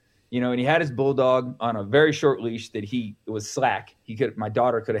 pigs, you know, and he had his bulldog on a very short leash that it was slack. My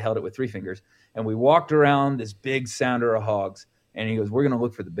daughter could have held it with 3 fingers. And we walked around this big sounder of hogs, and he goes, "We're going to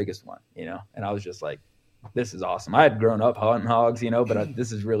look for the biggest one," you know? And I was just like, this is awesome. I had grown up hunting hogs, you know, but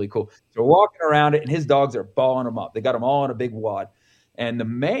this is really cool. So we're walking around it, and his dogs are balling them up. They got them all in a big wad. And the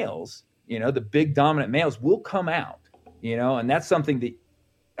males, you know, the big dominant males will come out, you know, and that's something that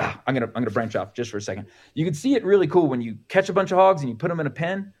I'm gonna branch off just for a second. You can see it really cool when you catch a bunch of hogs and you put them in a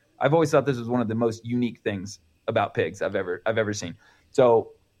pen. I've always thought this was one of the most unique things about pigs I've ever seen.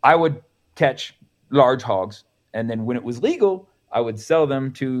 So I would catch large hogs, and then when it was legal, I would sell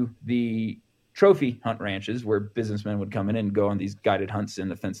them to the trophy hunt ranches where businessmen would come in and go on these guided hunts in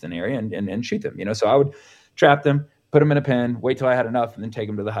the fenced-in area and shoot them. You know, so I would trap them, put them in a pen, wait till I had enough, and then take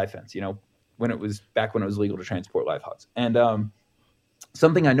them to the high fence. You know, when it was legal to transport live hogs. And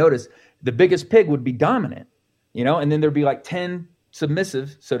something I noticed, the biggest pig would be dominant, you know, and then there'd be like 10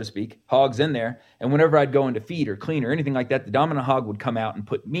 submissive, so to speak, hogs in there. And whenever I'd go into feed or clean or anything like that, the dominant hog would come out and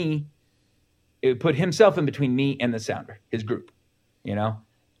put himself in between me and the sounder, his group, you know.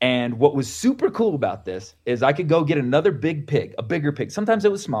 And what was super cool about this is I could go get another big pig, a bigger pig. Sometimes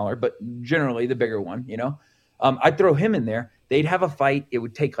it was smaller, but generally the bigger one, you know. I'd throw him in there. They'd have a fight. It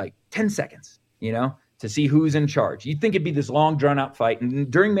would take like 10 seconds, you know, to see who's in charge. You'd think it'd be this long, drawn-out fight.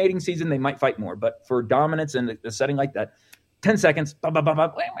 And during mating season, they might fight more. But for dominance in a setting like that, 10 seconds, bah, bah, bah,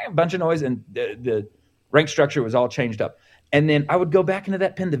 bah, a bunch of noise, and the rank structure was all changed up. And then I would go back into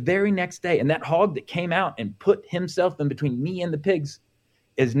that pen the very next day, and that hog that came out and put himself in between me and the pigs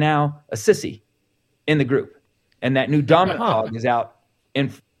is now a sissy in the group. And that new dominant hog is out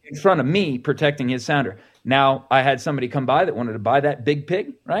in in front of me protecting his sounder. Now I had somebody come by that wanted to buy that big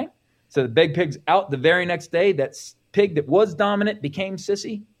pig, right? So the big pig's out the very next day. That pig that was dominant became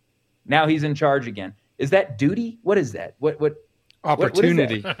sissy. Now he's in charge again. Is that duty? What is that? What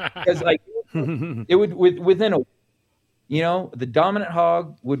opportunity? Because like it would within a, the dominant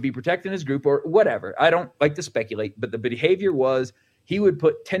hog would be protecting his group or whatever. I don't like to speculate, but the behavior was he would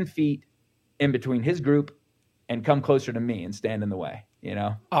put 10 feet in between his group and come closer to me and stand in the way.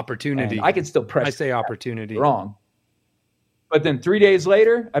 Opportunity. And I could still press. I say opportunity. Wrong. But then 3 days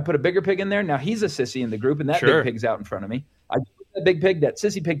later, I put a bigger pig in there. Now he's a sissy in the group, and that big pig's out in front of me. I put that big pig, that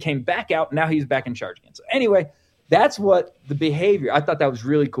sissy pig came back out. Now he's back in charge again. So anyway, that's what the behavior. I thought that was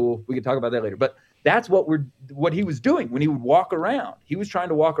really cool. We could talk about that later. But that's what he was doing when he would walk around. He was trying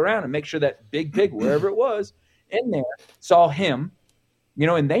to walk around and make sure that big pig, wherever it was, in there, saw him.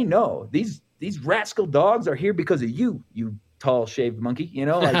 And they know these rascal dogs are here because of you tall shaved monkey.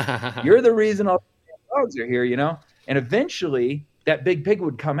 Like you're the reason all the dogs are here. And eventually that big pig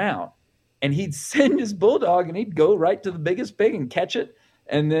would come out and he'd send his bulldog and he'd go right to the biggest pig and catch it.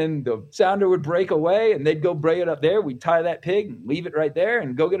 And then the sounder would break away and they'd go bray it up there. We'd tie that pig and leave it right there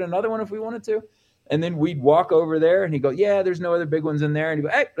and go get another one if we wanted to. And then we'd walk over there and he'd go, yeah, there's no other big ones in there. And he'd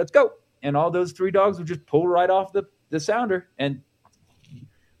go, hey, let's go. And all those 3 dogs would just pull right off the sounder. And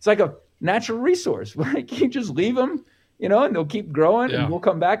it's like a natural resource. Like you just leave them, and they'll keep growing and we'll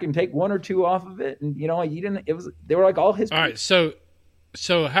come back and take 1 or 2 off of it. And, they were like all his. All right. So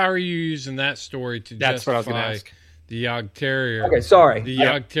how are you using that story to That's what I was justify going to ask. The Yog Terrier? Okay, sorry. The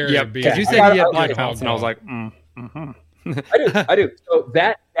Yog Terrier. Yep. Being Because you said he had black dog. hounds, and I was like, I do. So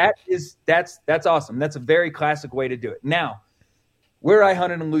that's awesome. That's a very classic way to do it. Now, where I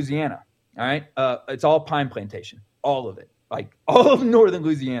hunted in Louisiana, all right, it's all pine plantation, all of it. Like all of northern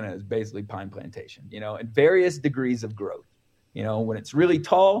Louisiana is basically pine plantation, and various degrees of growth. When it's really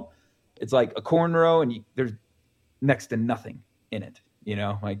tall, it's like a corn row, and there's next to nothing in it.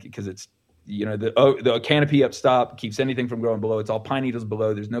 Because it's the canopy up top keeps anything from growing below. It's all pine needles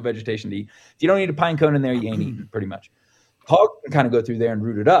below. There's no vegetation to eat. If you don't need a pine cone in there, you ain't eating pretty much. Hogs can kind of go through there and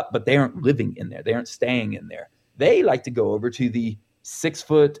root it up, but they aren't living in there. They aren't staying in there. They like to go over to the 6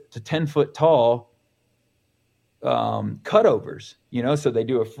 foot to 10 foot tall cutovers, so they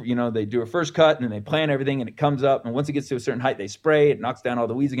do a first cut and then they plant everything and it comes up. And once it gets to a certain height, they spray it, knocks down all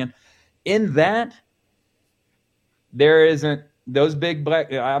the weeds again. In that, there isn't those big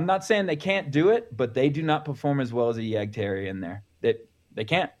black. I'm not saying they can't do it, but they do not perform as well as a Yag Terrier in there. They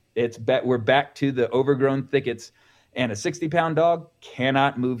can't. We're back to the overgrown thickets, and a 60-pound dog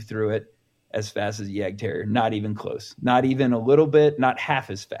cannot move through it as fast as a Yag Terrier. Not even close. Not even a little bit. Not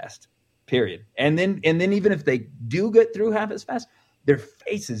half as fast. Period. And then even if they do get through half as fast, their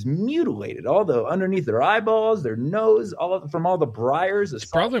face is mutilated. All the underneath their eyeballs, their nose, from all the briars. It's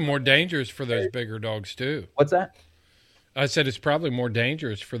probably more dangerous for those bigger dogs too. What's that? I said it's probably more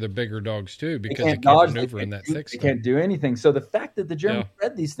dangerous for the bigger dogs too because they can't maneuver in that thick stuff. They can't do anything. So the fact that the Germans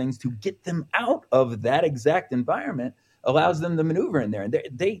bred these things to get them out of that exact environment allows them to maneuver in there.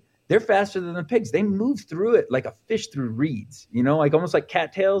 And they're faster than the pigs. They move through it like a fish through reeds. Like almost like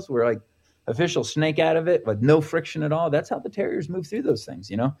cattails, where like a fish will snake out of it with no friction at all. That's how the terriers move through those things,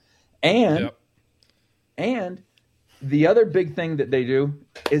 And the other big thing that they do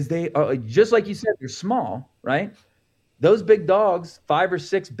is they are, just like you said, they're small, right? Those big dogs, 5 or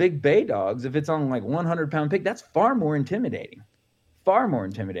 6 big bay dogs, if it's on like 100-pound pig, that's far more intimidating. Far more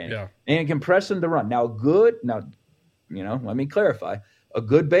intimidating. Yeah. And it can press them to run. Let me clarify. A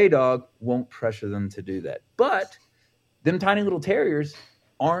good bay dog won't pressure them to do that. But them tiny little terriers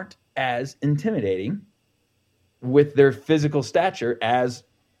aren't as intimidating with their physical stature as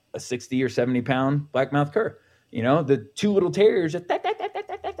a 60 or 70-pound blackmouth cur. The 2 little terriers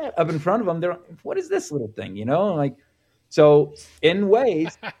up in front of them, they're like, what is this little thing? So in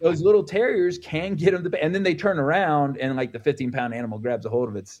ways, those little terriers can get them and then they turn around and like the 15-pound animal grabs a hold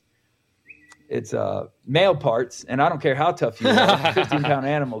of its male parts, and I don't care how tough you are, 15-pound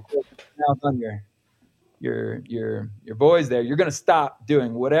animal on your boys there, you're going to stop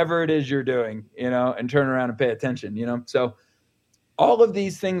doing whatever it is you're doing, and turn around and pay attention, So all of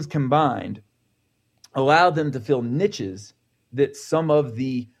these things combined allow them to fill niches that some of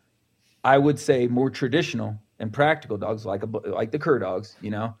the, I would say, more traditional and practical dogs like the cur dogs,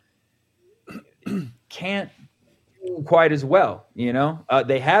 can't do quite as well.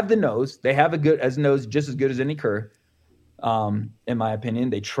 They have the nose. They have a nose just as good as any cur. In my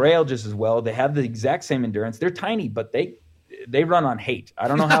opinion, they trail just as well. They have the exact same endurance. They're tiny, but they run on hate. I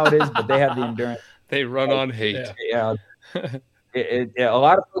don't know how it is, but they have the endurance. They run on hate. Yeah. A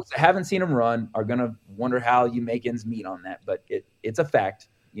lot of folks that haven't seen them run are going to wonder how you make ends meet on that, but it's a fact.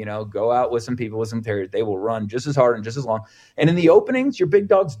 Go out with some people with some terriers. They will run just as hard and just as long. And in the openings, your big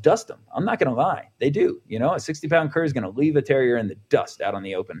dogs dust them. I'm not going to lie. They do. A 60-pound cur is going to leave a terrier in the dust out on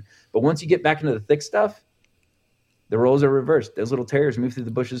the open. But once you get back into the thick stuff, the roles are reversed. Those little terriers move through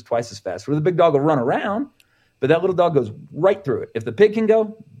the bushes twice as fast. Where the big dog will run around, but that little dog goes right through it. If the pig can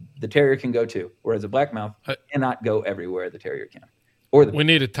go, the terrier can go too. Whereas a blackmouth cannot go everywhere the terrier can. We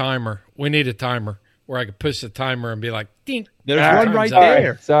need a timer. Where I could push the timer and be like, ding. There's one right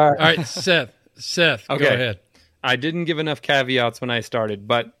there. Sorry. All right, Seth, okay. Go ahead. I didn't give enough caveats when I started,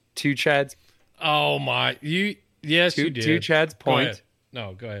 but to Chad's. Oh my! Yes, you did. To Chad's point.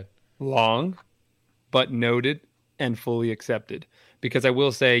 Go ahead. Long, but noted and fully accepted. Because I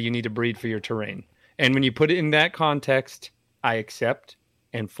will say you need to breed for your terrain, and when you put it in that context, I accept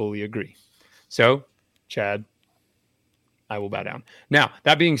and fully agree. So, Chad, I will bow down. Now,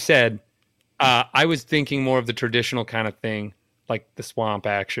 that being said, I was thinking more of the traditional kind of thing, like the swamp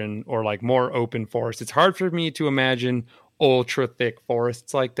action or like more open forest. It's hard for me to imagine ultra thick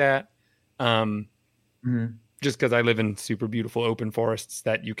forests like that. Just because I live in super beautiful open forests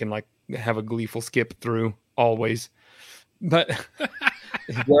that you can like have a gleeful skip through always. But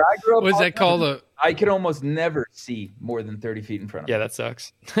where I grew up, what's that called? I could almost never see more than 30 feet in front of me. Yeah, that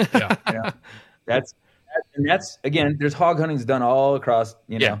sucks. Yeah. That's again, there's hog hunting's done all across,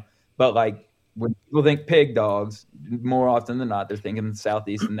 but like when people think pig dogs, more often than not, they're thinking the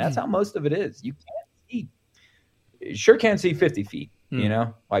Southeast, and that's how most of it is. You can't see 50 feet,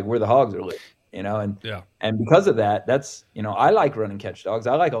 like where the hogs are living, and because of that, that's, I like run and catch dogs.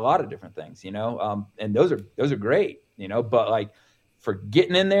 I like a lot of different things, and those are great, but like for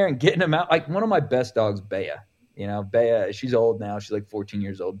getting in there and getting them out, like one of my best dogs, Bea, Bea, she's old now. She's like 14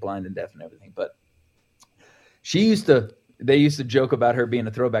 years old, blind and deaf and everything, but they used to joke about her being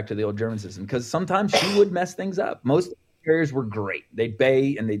a throwback to the old German system because sometimes she would mess things up. Most terriers were great. They'd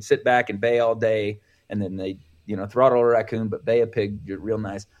bay and they'd sit back and bay all day, and then they'd, throttle a raccoon, but bay a pig real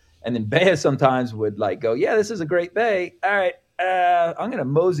nice. And then Bea sometimes would like go, yeah, this is a great bay. All right, I'm going to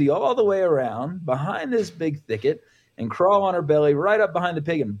mosey all the way around behind this big thicket and crawl on her belly right up behind the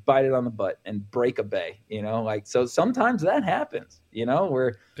pig and bite it on the butt and break a bay, so sometimes that happens,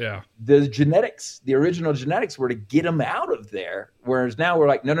 where the original genetics were to get them out of there. Whereas now we're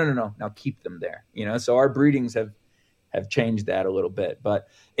like, no, now keep them there, so our breedings have changed that a little bit, but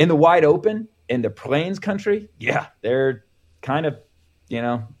in the wide open, in the plains country, they're kind of,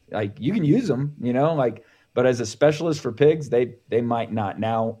 like you can use them, but as a specialist for pigs, they might not.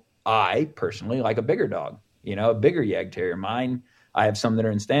 Now, I personally like a bigger dog. A bigger Yag Terrier. Mine, I have some that are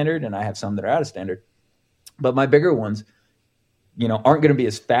in standard and I have some that are out of standard. But my bigger ones, aren't going to be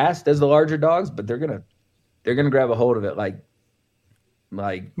as fast as the larger dogs, but they're going to grab a hold of it like.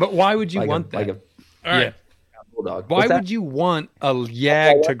 But why would you want that? All right. Bulldog. Why would you want a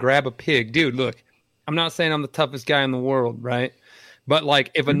Yag to grab a pig? Dude, look, I'm not saying I'm the toughest guy in the world, right? But like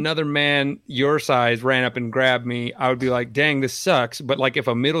if another man your size ran up and grabbed me, I would be like, dang, this sucks. But like if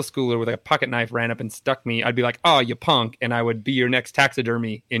a middle schooler with a pocket knife ran up and stuck me, I'd be like, oh, you punk. And I would be your next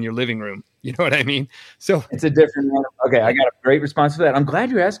taxidermy in your living room. You know what I mean? So it's a different one. Okay, I got a great response to that. I'm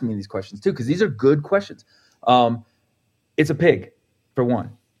glad you're asking me these questions too, because these are good questions. It's a pig, for one.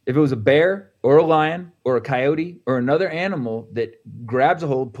 If it was a bear or a lion or a coyote or another animal that grabs a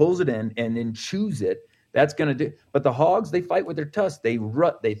hold, pulls it in, and then chews it, that's going to do. But the hogs, they fight with their tusks. They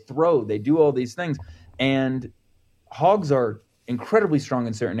rut, they throw, they do all these things. And hogs are incredibly strong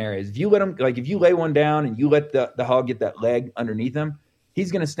in certain areas. If you let them, like if you lay one down and you let the hog get that leg underneath him,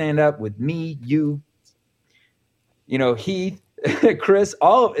 he's going to stand up with me, you, Heath, Chris,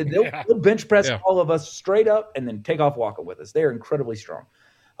 all of it. They'll bench press all of us straight up and then take off walking with us. They're incredibly strong.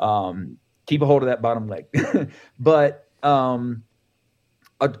 Keep a hold of that bottom leg. But a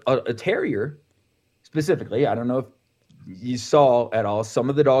terrier, specifically, I don't know if you saw at all, some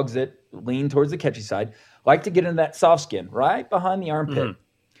of the dogs that lean towards the catchy side like to get into that soft skin right behind the armpit. Mm-hmm.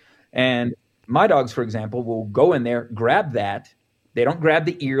 And my dogs, for example, will go in there, grab that. They don't grab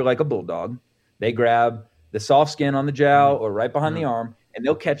the ear like a bulldog. They grab the soft skin on the jowl or right behind the arm, and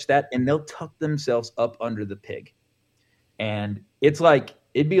they'll catch that, and they'll tuck themselves up under the pig. And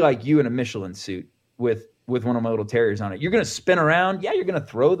it'd be like you in a Michelin suit with one of my little terriers on it. You're going to spin around. Yeah, you're going to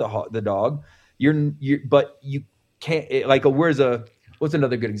throw the dog. But you can't, what's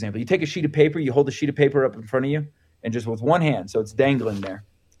another good example? You take a sheet of paper, you hold the sheet of paper up in front of you, and just with one hand, so it's dangling there.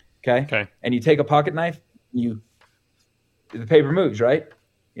 Okay. And you take a pocket knife, the paper moves, right?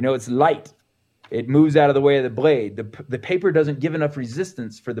 It's light. It moves out of the way of the blade. The paper doesn't give enough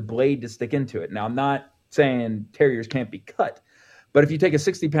resistance for the blade to stick into it. Now, I'm not saying terriers can't be cut, but if you take a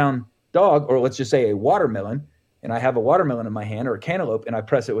 60-pound dog, or let's just say a watermelon, and I have a watermelon in my hand or a cantaloupe and I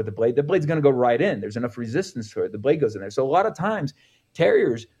press it with the blade's going to go right in. There's enough resistance to it. The blade goes in there. So a lot of times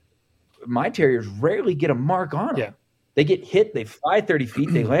my terriers rarely get a mark on them. Yeah. They get hit, they fly 30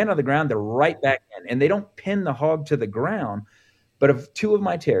 feet, they land on the ground, they're right back in, and they don't pin the hog to the ground. But if two of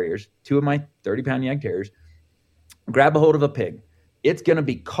my 30-pound Yag Terriers, grab a hold of a pig, it's going to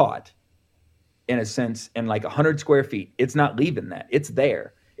be caught, in a sense, in like 100 square feet. It's not leaving that. It's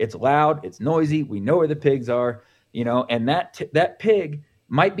there. It's loud. It's noisy. We know where the pigs are, and that pig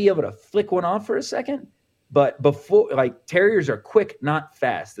might be able to flick one off for a second, but terriers are quick, not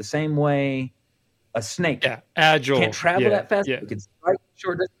fast, the same way a snake agile can't travel that fast. Yeah. It can strike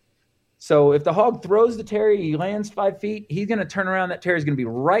short distance. So if the hog throws the terrier, he lands 5 feet, he's going to turn around. That terrier's going to be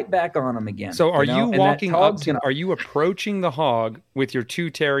right back on him again. So are you walking up are you approaching the hog with your 2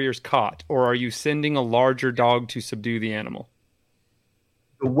 terriers caught, or are you sending a larger dog to subdue the animal?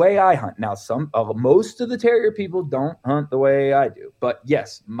 The way I hunt now, most of the terrier people don't hunt the way I do, but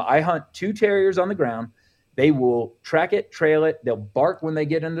yes, I hunt 2 terriers on the ground. They will track it, trail it. They'll bark when they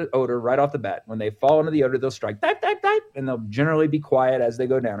get into odor right off the bat. When they fall into the odor, they'll strike, type, type, type, and they'll generally be quiet as they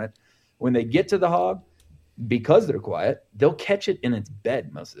go down it. When they get to the hog, because they're quiet, they'll catch it in its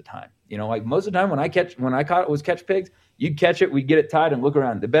bed most of the time. Like most of the time when I caught it was catch pigs, you'd catch it, we'd get it tied and look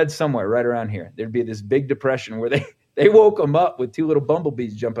around. The bed's somewhere right around here. There'd be this big depression where they woke him up with 2 little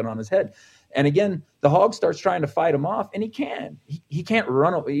bumblebees jumping on his head. And again, the hog starts trying to fight him off, and he can. He can't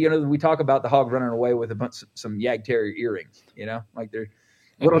run. We talk about the hog running away with some Yag Terrier earrings, like they're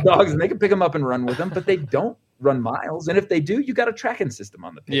little dogs, and they can pick them up and run with them, but they don't run miles. And if they do, you got a tracking system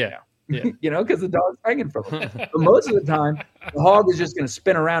on the pig now. Yeah. Because the dog's hanging from them. But most of the time, the hog is just going to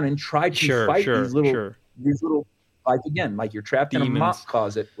spin around and try to fight these little, like you're trapped in a mop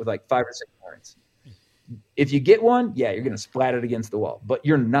closet with like 5 or 6 horns. If you get one, you're going to splat it against the wall, but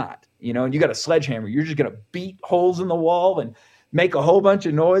you're not, and you got a sledgehammer. You're just going to beat holes in the wall and make a whole bunch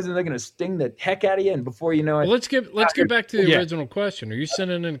of noise, and they're going to sting the heck out of you. And before you know it, well, let's get back to the original question. Are you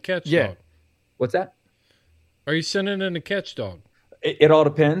sending in a catch dog? What's that? Are you sending in a catch dog? It all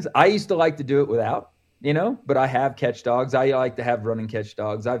depends. I used to like to do it without, but I have catch dogs. I like to have running catch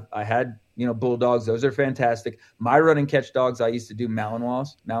dogs. I had, bulldogs. Those are fantastic. My running catch dogs, I used to do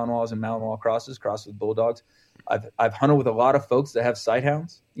Malinois and Malinois crosses with bulldogs. I've hunted with a lot of folks that have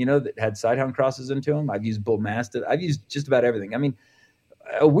sighthounds, that had sighthound crosses into them. I've used bull mastiff. I've used just about everything. I mean,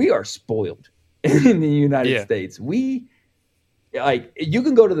 we are spoiled in the United States. We you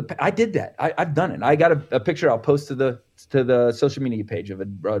can go to I did that. I've done it. I got a picture I'll post to the social media page of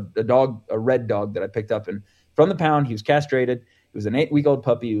a red dog that I picked up from the pound. He was castrated. He was an 8-week-old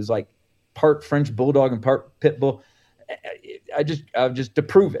puppy. He was like part French bulldog and part pit bull. I just to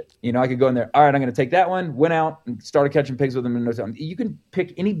prove it, I could go in there. All right, I'm going to take that one. Went out and started catching pigs with them in no time. You can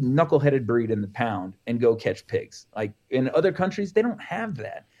pick any knuckleheaded breed in the pound and go catch pigs. Like in other countries, they don't have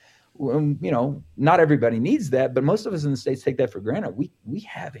that. Not everybody needs that, but most of us in the States take that for granted. We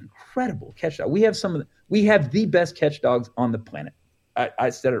have incredible catch dogs. We have the best catch dogs on the planet. I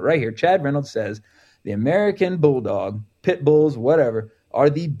said it right here. Chad Reynolds says the American Bulldog, pit bulls, whatever, are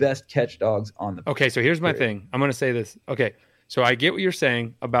the best catch dogs on the planet. Okay, so here's my thing. I'm going to say this. Okay, so I get what you're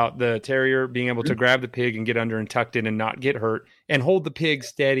saying about the terrier being able to grab the pig and get under and tucked in and not get hurt and hold the pig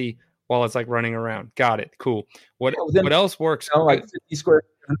steady while it's like running around. Got it. Cool. What else works? Like 50 square.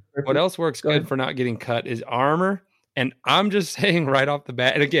 What else works good for not getting cut is armor. And I'm just saying right off the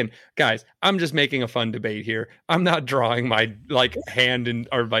bat, and again, guys, I'm just making a fun debate here. I'm not drawing my hand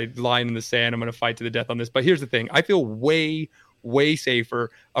or my line in the sand. I'm going to fight to the death on this. But here's the thing. I feel way safer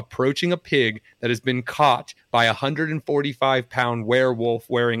approaching a pig that has been caught by a 145-pound werewolf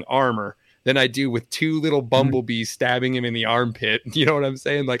wearing armor than I do with 2 little bumblebees stabbing him in the armpit. You know what I'm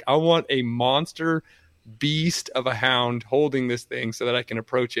saying? Like, I want a monster beast of a hound holding this thing so that I can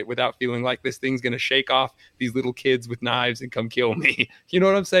approach it without feeling like this thing's going to shake off these little kids with knives and come kill me. You know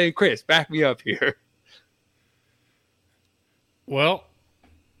what I'm saying? Chris, back me up here. Well,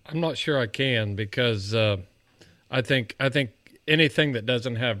 I'm not sure I can because I think anything that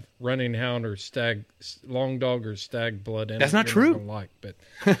doesn't have running hound or long dog or stag blood in that's it, not true. Not but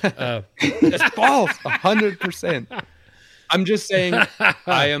that's false. 100%. I'm just saying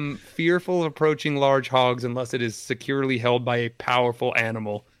I am fearful of approaching large hogs unless it is securely held by a powerful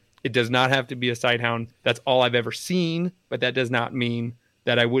animal. It does not have to be a sighthound. That's all I've ever seen, but that does not mean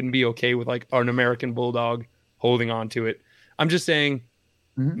that I wouldn't be okay with like an American bulldog holding on to it. I'm just saying,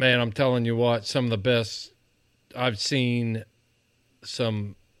 man, I'm telling you what, some of the best I've seen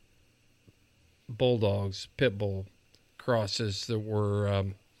some bulldogs, pit bull crosses that were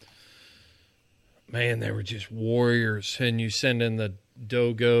man, they were just warriors. And you send in the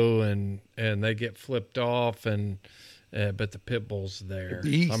dogo and they get flipped off, and but the pit bull's there.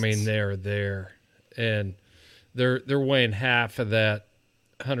 I mean, they're there, and they're weighing half of that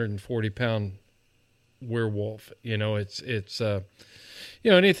 140-pound werewolf. You know, it's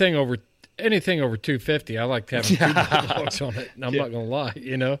anything over 250. I like having two bulldogs on it. And I'm not gonna lie,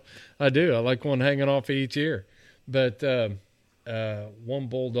 you know, I do. I like one hanging off of each ear, but one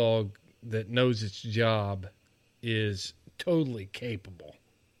bulldog that knows its job is totally capable.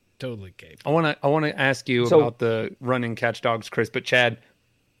 I want to ask you about the run and catch dogs, Chris. But Chad,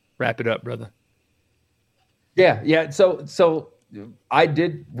 wrap it up, brother. Yeah. So I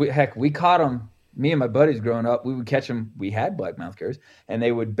did. We caught them. Me and my buddies growing up, we would catch them. We had blackmouth curs, and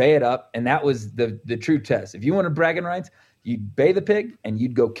they would bay it up, and that was the true test. If you wanted bragging rights, you'd bay the pig, and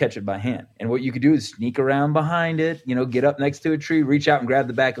you'd go catch it by hand. And what you could do is sneak around behind it, you know, get up next to a tree, reach out and grab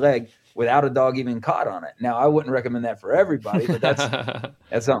the back leg without a dog even caught on it. Now, I wouldn't recommend that for everybody, but that's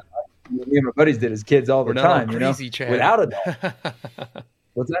something me and my buddies did as kids all the time, all crazy, you know, Chad. without a dog.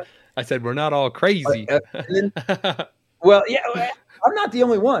 What's that? I said we're not all crazy. Well, yeah, I'm not the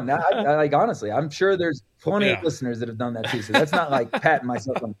only one. I like, honestly, I'm sure there's plenty of listeners that have done that too. So that's not like patting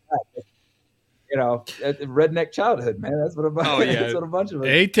myself on the back. You know, redneck childhood, man. That's what that's what a bunch of us.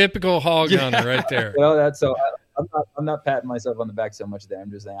 Atypical hog hunter right there. Well, that's so. I'm not patting myself on the back so much there. I'm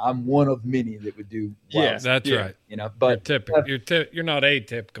just saying I'm one of many that would do. That's right. You know, but you're typical. You're not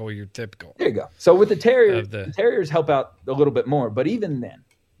atypical. You're typical. There you go. So with the terrier, the terriers help out a little bit more. But even then,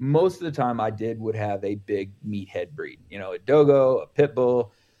 most of the time would have a big meathead breed. You know, a dogo, a pit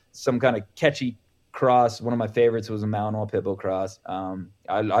bull, some kind of catchy cross. One of my favorites was a Malinois pit bull cross.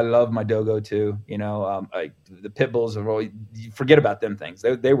 I love my dogo too. You know, the pit bulls are always, you forget about them things.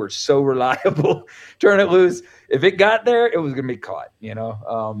 They were so reliable. Turn it loose. If it got there, it was going to be caught. You know.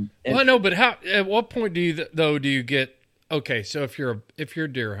 Well, I know, but at what point do you get okay? So if you're a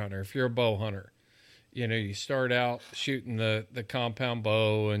deer hunter, if you're a bow hunter, you know, you start out shooting the compound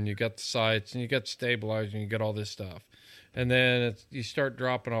bow, and you got the sights, and you got the stabilizer, and you got all this stuff, and then you start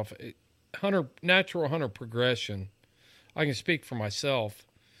dropping off. Natural hunter progression. I can speak for myself.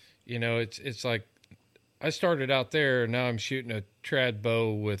 You know, it's like I started out there, and now I'm shooting a trad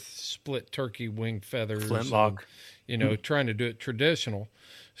bow with split turkey wing feathers, flintlock. You know, trying to do it traditional.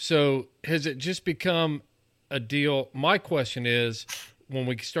 So has it just become a deal? My question is, when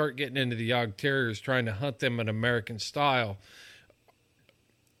we start getting into the Yog Terriers, trying to hunt them in American style,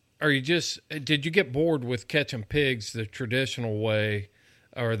 did you get bored with catching pigs the traditional way,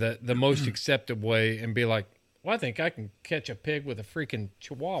 or the most accepted way, and be like, well, I think I can catch a pig with a freaking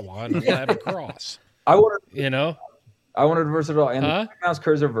Chihuahua and have a cross. I wanted versatile, and the mouse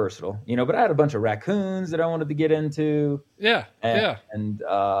curs are versatile, you know. But I had a bunch of raccoons that I wanted to get into. And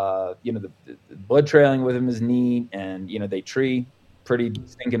you know, the blood trailing with them is neat, and you know, they tree pretty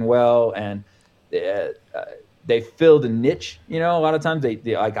stinking well, and they filled a niche. You know, a lot of times they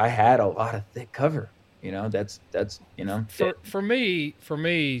like, I had a lot of thick cover. You know, that's you know. For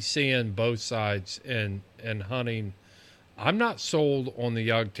me, seeing both sides and hunting, I'm not sold on the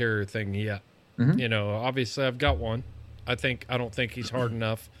Yog Terrier thing yet. Mm-hmm. You know, obviously I've got one. I don't think he's hard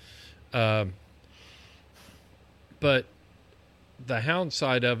enough. But the hound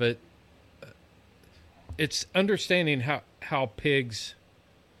side of it, it's understanding how pigs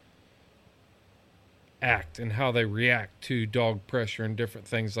act and how they react to dog pressure and different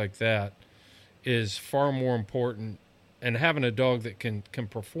things like that is far more important. And having a dog that can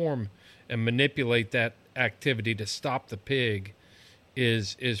perform and manipulate that activity to stop the pig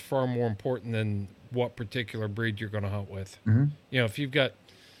is far more important than what particular breed you're going to hunt with. Mm-hmm. You know, if you've got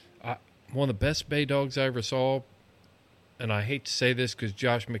one of the best bay dogs I ever saw, and I hate to say this because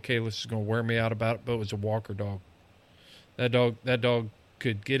Josh Michaelis is going to wear me out about it, but it was a walker dog. That dog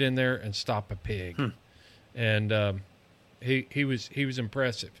could get in there and stop a pig, and he was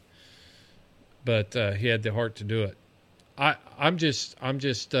impressive. But he had the heart to do it. I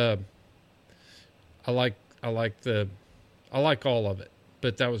like all of it,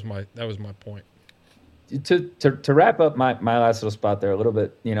 but that was my point. To wrap up my last little spot there a little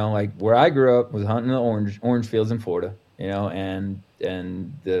bit, you know, like where I grew up was hunting the orange fields in Florida, you know, and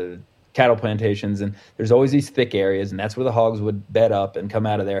the cattle plantations, and there's always these thick areas, and that's where the hogs would bed up and come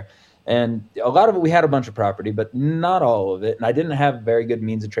out of there. And a lot of it, we had a bunch of property, but not all of it. And I didn't have very good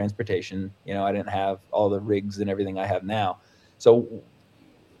means of transportation. You know, I didn't have all the rigs and everything I have now. So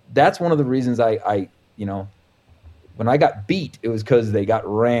that's one of the reasons I you know, when I got beat, it was because they got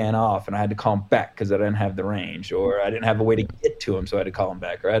ran off and I had to call them back because I didn't have the range, or I didn't have a way to get to them, so I had to call them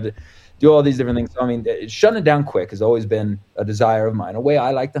back, or I had to do all these different things. So, I mean, shutting it down quick has always been a desire of mine, a way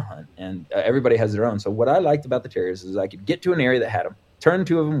I like to hunt, and everybody has their own. So what I liked about the Terriers is I could get to an area that had them, turn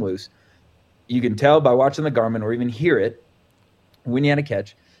 2 of them loose. You can tell by watching the Garmin or even hear it when you had a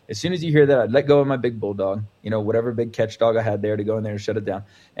catch. As soon as you hear that, I'd let go of my big bulldog, whatever big catch dog I had there to go in there and shut it down.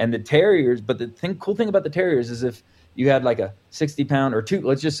 And the Terriers, but the cool thing about the Terriers is if you had like a 60-pound or 2,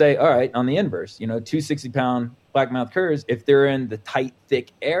 let's just say, all right, on the inverse, 2 60-pound blackmouth curs, if they're in the tight,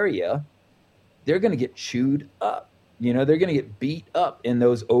 thick area, they're going to get chewed up. They're going to get beat up in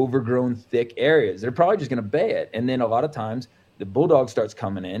those overgrown, thick areas. They're probably just going to bay it. And then a lot of times the bulldog starts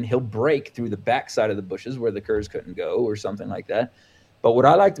coming in. He'll break through the backside of the bushes where the curs couldn't go or something like that. But what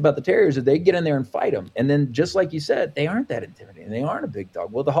I liked about the Terriers is they get in there and fight them. And then just like you said, they aren't that intimidating. They aren't a big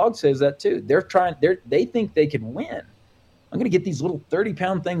dog. Well, the hog says that too. They think they could win. I'm going to get these little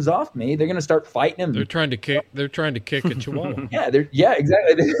 30-pound things off me. They're going to start fighting them. They're trying to kick a chihuahua. Yeah,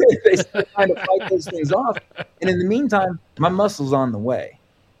 exactly. They start trying to fight those things off. And in the meantime, my muscle's on the way,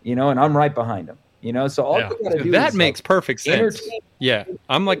 and I'm right behind them. So all you got to do that is makes perfect sense. Yeah,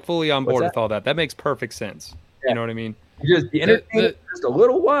 I'm like fully on board What's with all that. That makes perfect sense. Yeah. You know what I mean? Just entertain it just a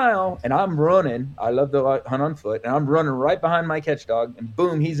little while, and I'm running. I love to hunt on foot, and I'm running right behind my catch dog, and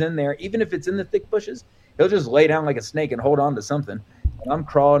boom, he's in there. Even if it's in the thick bushes, he'll just lay down like a snake and hold on to something. And I'm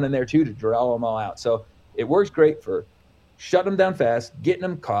crawling in there too to draw them all out. So it works great for shutting them down fast, getting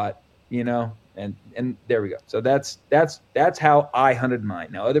them caught, and there we go. So that's how I hunted mine.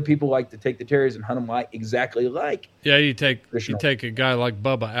 Now other people like to take the Terriers and hunt them exactly like. Yeah, you take a guy like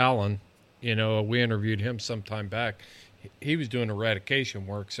Bubba Allen. We interviewed him some time back. He was doing eradication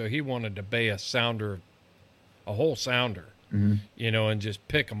work, so he wanted to bay a whole sounder, and just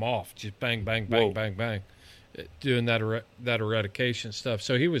pick them off, just bang, bang, bang, bang, bang, doing that eradication stuff.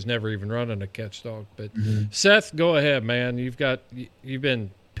 So he was never even running a catch dog. But Seth, go ahead, man. You've been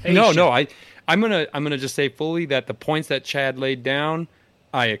patient. No, I'm gonna just say fully that the points that Chad laid down,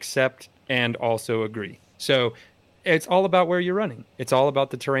 I accept and also agree. So. It's all about where you're running. It's all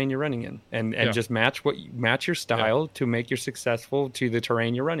about the terrain you're running in, and just match your style to make you successful to the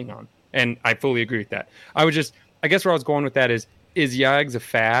terrain you're running on. And I fully agree with that. I guess where I was going with that is Yags a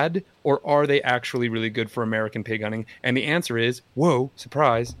fad, or are they actually really good for American pig hunting? And the answer is, whoa,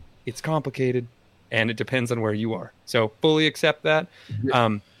 surprise, it's complicated, and it depends on where you are. So fully accept that.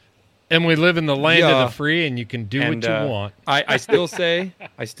 And we live in the land of the free, and you can do what you want. I still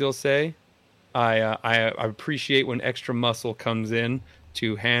say. I appreciate when extra muscle comes in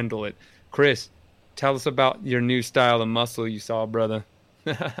to handle it. Chris, tell us about your new style of muscle you saw, brother.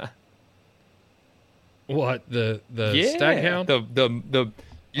 What, the stag hound?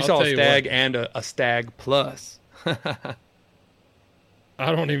 You saw a stag and a stag plus. I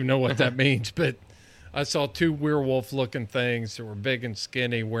don't even know what that means, but I saw 2 werewolf-looking things that were big and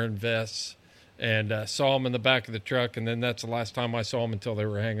skinny wearing vests, and saw them in the back of the truck, and then that's the last time I saw them until they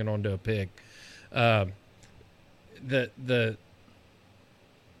were hanging onto a pig.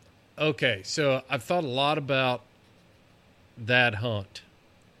 Okay, so I've thought a lot about that hunt,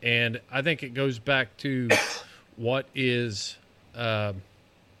 and I think it goes back to what is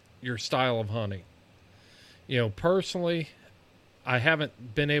your style of hunting. Personally, I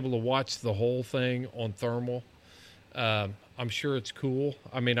haven't been able to watch the whole thing on thermal. I'm sure it's cool.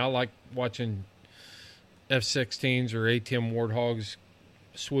 I mean, I like watching F-16s or ATM warthogs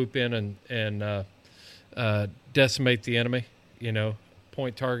swoop in and decimate the enemy,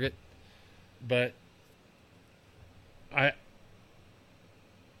 point target. But I'm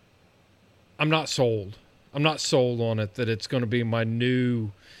not sold. I'm not sold on it that it's going to be my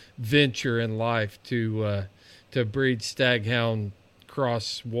new venture in life to breed staghound,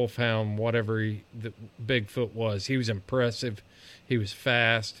 cross wolfhound, whatever the Bigfoot was. He was impressive. He was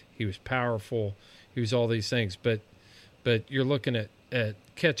fast. He was powerful. He was all these things. But you're looking at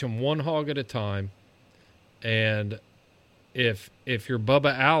catching one hog at a time, and if you're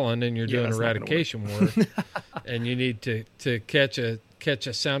Bubba Allen and you're doing eradication work, and you need to catch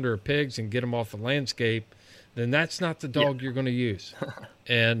a sounder of pigs and get them off the landscape, then that's not the dog you're going to use.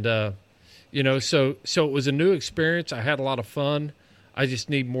 And so it was a new experience. I had a lot of fun. I just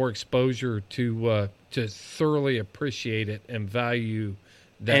need more exposure to thoroughly appreciate it and value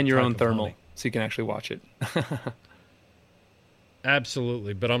that. And your own thermal, hunting. so you can actually watch it.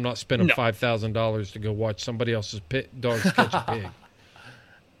 Absolutely, but I'm not spending $5,000 to go watch somebody else's dogs catch a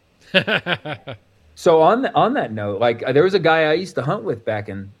pig. So on that note, like there was a guy I used to hunt with back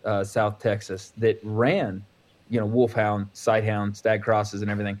in South Texas that ran, wolfhound, sighthound, stag crosses, and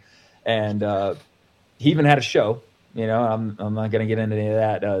everything, and he even had a show. I'm not going to get into any of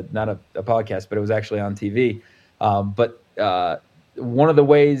that. Not a podcast, but it was actually on TV. But one of the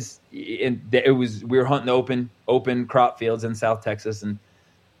ways we were hunting open crop fields in South Texas, and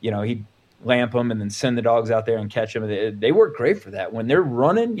he'd lamp them and then send the dogs out there and catch them. They work great for that. When they're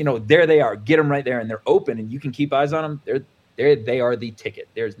running, there they are, get them right there, and they're open, and you can keep eyes on them. They are the ticket.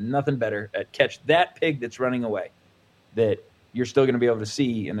 There's nothing better at catch that pig that's running away that you're still going to be able to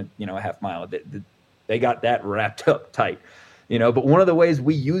see in a half mile. They got that wrapped up tight, But one of the ways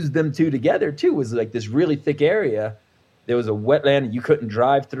we used them two together too was like this really thick area. There was a wetland and you couldn't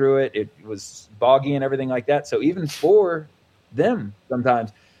drive through it. It was boggy and everything like that. So even for them,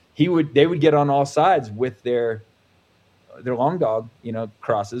 sometimes they would get on all sides with their long dog,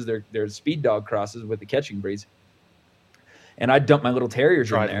 crosses, their speed dog crosses with the catching breeds. And I'd dump my little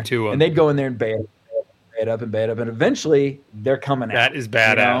terriers in there, and they'd go in there and bay it up, and eventually they're coming out. That is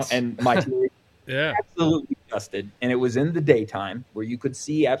badass. And my terriers absolutely dusted, and it was in the daytime where you could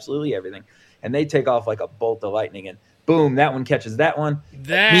see absolutely everything, and they take off like a bolt of lightning, and boom, that one catches that one.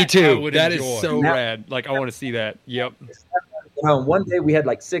 Me too. That is so rad. Like, I want to see that. Yep. One day we had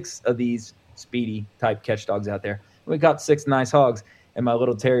like 6 of these speedy type catch dogs out there. We got 6 nice hogs, and my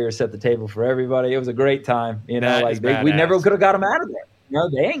little terrier set the table for everybody. It was a great time. We never could have got them out of there.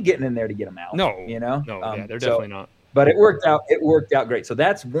 They ain't getting in there to get them out. No, they're definitely not. But it worked out. It worked out great. So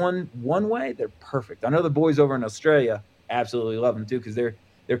that's one way. They're perfect. I know the boys over in Australia absolutely love them too, because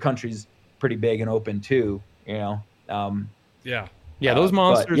their country's pretty big and open too. Yeah, those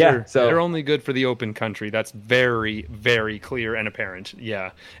monsters they're only good for the open country. That's very, very clear and apparent.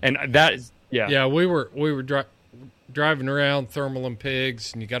 Yeah, and that is yeah. We were driving around thermaling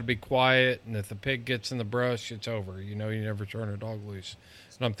pigs, and you got to be quiet. And if the pig gets in the brush, it's over. You never turn a dog loose.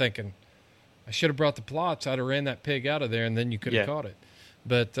 And I'm thinking, I should have brought the plots. I'd have ran that pig out of there, and then you could have caught it.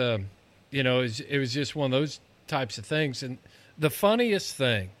 But it was just one of those types of things. And the funniest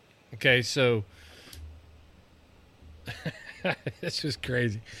thing, okay, so. This was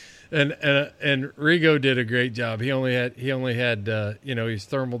crazy, and Rigo did a great job. He only had he's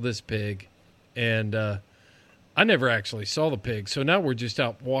thermal this pig, and I never actually saw the pig. So now we're just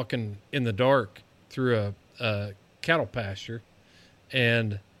out walking in the dark through a cattle pasture,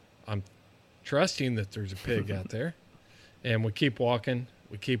 and I'm trusting that there's a pig out there, and we keep walking.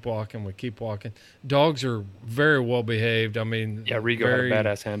 Dogs are very well behaved. I mean, Rigo had a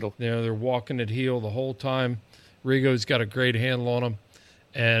badass handle. They're walking at heel the whole time. Rigo's got a great handle on them,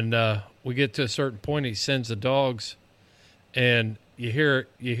 and we get to a certain point. He sends the dogs, and you hear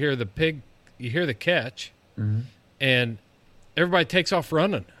the pig, you hear the catch, and everybody takes off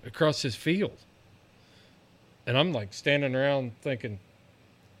running across this field. And I'm like standing around thinking,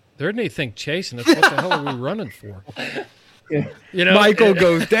 there isn't anything chasing us. What the hell are we running for? Michael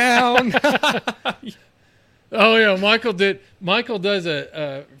goes down. Oh yeah, Michael does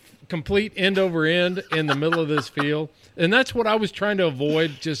a complete end over end in the middle of this field, and that's what I was trying to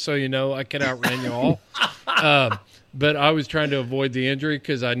avoid. Just so you know, I can outrun you all, but I was trying to avoid the injury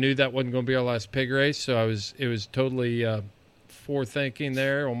because I knew that wasn't going to be our last pig race. So it was totally forethinking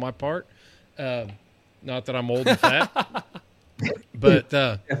there on my part. Not that I'm old and fat, but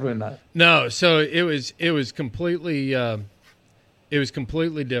definitely not. No, so it was completely different.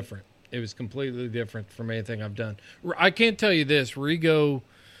 It was completely different from anything I've done. I can't tell you this, Rigo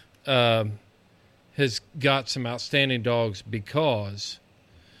has got some outstanding dogs because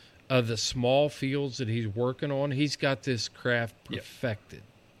of the small fields that he's working on. He's got this craft perfected.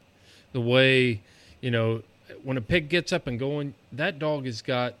 The way, when a pig gets up and going, that dog has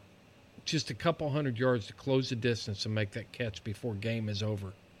got just a couple 100 yards to close the distance and make that catch before game is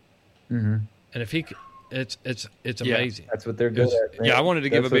over. Mm-hmm. And if he, it's amazing. That's what they're good at. Right? Yeah, I wanted to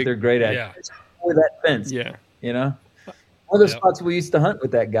give a big. They're great at. Yeah. With that fence. Yeah. One of the spots we used to hunt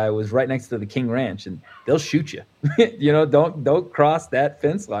with that guy was right next to the King Ranch, and they'll shoot you. Don't cross that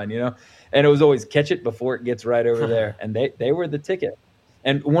fence line. And it was always catch it before it gets right over there, and they were the ticket.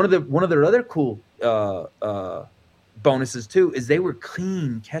 And one of their other cool bonuses too is they were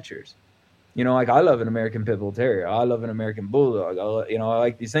clean catchers. Like I love an American Pit Bull Terrier, I love an American Bulldog. I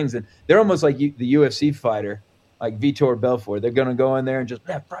like these things, and they're almost like the UFC fighter, like Vitor Belfort. They're gonna go in there and just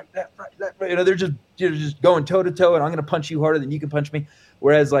left, right. They're just going toe to toe, and I'm gonna punch you harder than you can punch me.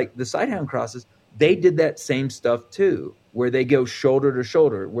 Whereas like the Sighthound crosses, they did that same stuff too, where they go shoulder to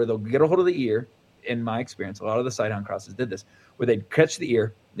shoulder, where they'll get a hold of the ear. In my experience, a lot of the Sighthound crosses did this, where they'd catch the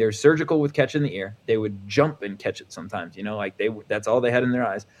ear. They're surgical with catching the ear. They would jump and catch it sometimes. That's all they had in their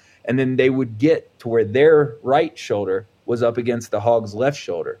eyes. And then they would get to where their right shoulder was up against the hog's left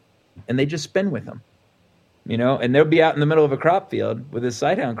shoulder, and they just spin with them, and they'll be out in the middle of a crop field with his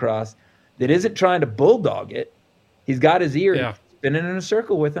Sighthound cross that isn't trying to bulldog it. He's got his ear spinning in a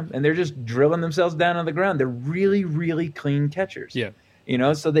circle with them, and they're just drilling themselves down on the ground. They're really, really clean catchers. Yeah.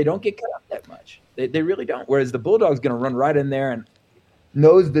 so they don't get cut up that much. They really don't. Whereas the bulldog's going to run right in there and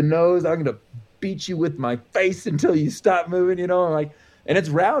nose to nose. I'm going to beat you with my face until you stop moving, and it's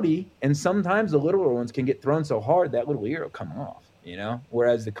rowdy. And sometimes the littler ones can get thrown so hard that little ear will come off,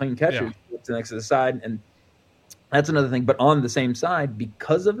 whereas the clean catcher gets next to the side. And that's another thing. But on the same side,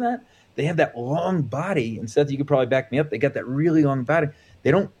 because of that, they have that long body. And Seth, you could probably back me up. They got that really long body. They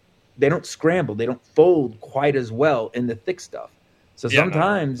don't scramble. They don't fold quite as well in the thick stuff. So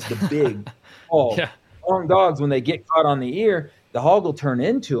sometimes the big, long dogs, when they get caught on the ear, the hog will turn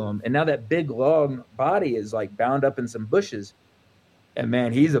into them. And now that big, long body is like bound up in some bushes. And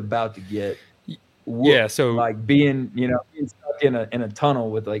man, he's about to get whooped, so like being stuck in a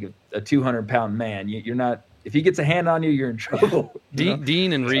tunnel with like a 200-pound man. You're not. If he gets a hand on you, you're in trouble.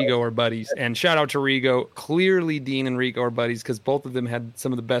 Dean and Rigo are buddies, and shout out to Rigo. Clearly, Dean and Rigo are buddies because both of them had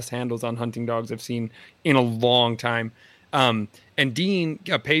some of the best handles on hunting dogs I've seen in a long time. And Dean,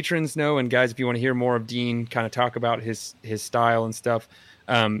 patrons know, and guys, if you want to hear more of Dean, kind of talk about his style and stuff,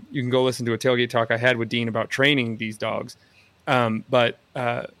 you can go listen to a tailgate talk I had with Dean about training these dogs. But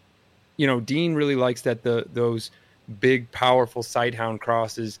Dean really likes that those big, powerful sighthound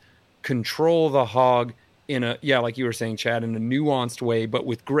crosses control the hog in like you were saying, Chad, in a nuanced way, but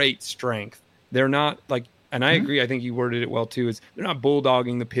with great strength. They're not like, and I agree, I think you worded it well too, is they're not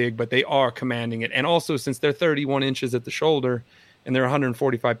bulldogging the pig, but they are commanding it. And also, since they're 31 inches at the shoulder and they're a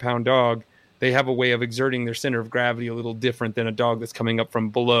 145-pound dog, they have a way of exerting their center of gravity a little different than a dog that's coming up from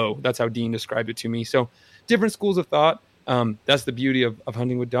below. That's how Dean described it to me. So different schools of thought. That's the beauty of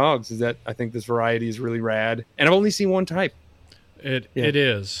hunting with dogs, is that I think this variety is really rad. And I've only seen one type. It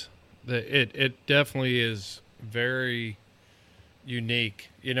is. It definitely is very unique.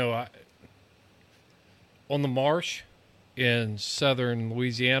 On the marsh in southern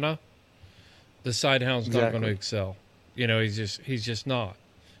Louisiana, the sidehound's not going to excel. He's just not.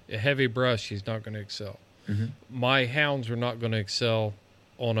 A heavy brush, he's not going to excel. Mm-hmm. My hounds are not going to excel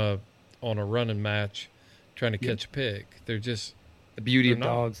on a running match trying to catch a pig. They're just the beauty of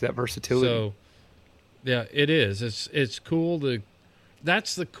dogs, that versatility. So, yeah, it is. It's cool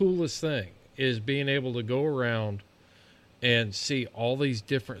that's the coolest thing, is being able to go around and see all these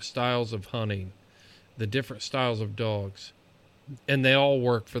different styles of hunting, the different styles of dogs, and they all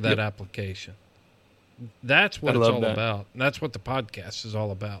work for that application. That's what it's all about. And that's what the podcast is all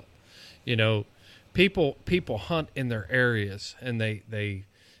about. People hunt in their areas, and they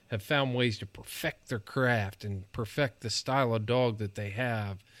have found ways to perfect their craft and perfect the style of dog that they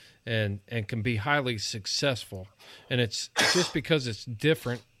have, and can be highly successful. And it's just because it's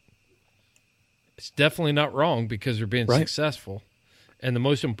different, it's definitely not wrong because they're being successful. And the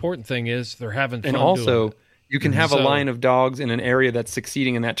most important thing is they're having fun. And also, doing it. You can have a line of dogs in an area that's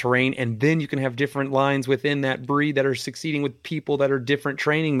succeeding in that terrain, and then you can have different lines within that breed that are succeeding with people that are different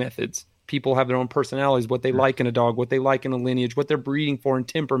training methods. People have their own personalities, what they like in a dog, what they like in a lineage, what they're breeding for in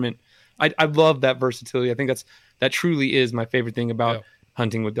temperament. I love that versatility. I think that truly is my favorite thing about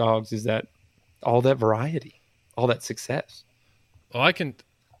hunting with dogs, is that all that variety, all that success. Well, I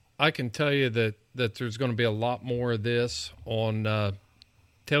can tell you that there's going to be a lot more of this on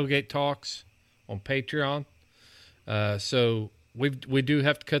Tailgate Talks on Patreon. So we do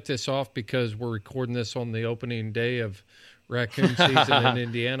have to cut this off because we're recording this on the opening day of raccoon season in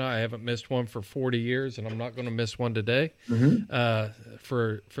Indiana. I haven't missed one for 40 years, and I'm not going to miss one today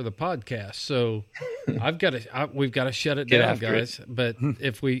for the podcast. So we've got to shut it down, guys. But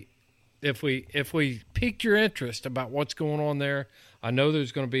if we piqued your interest about what's going on there, I know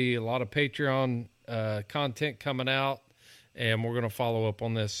there's going to be a lot of Patreon content coming out, and we're going to follow up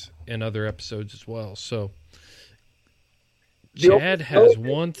on this in other episodes as well. So Chad has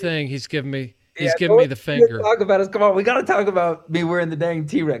one thing he's given me. He's giving me the finger. Talk about us. Come on, we got to talk about me wearing the dang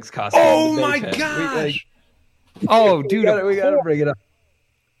T-Rex costume. Oh my gosh! Dude, we got to bring it up.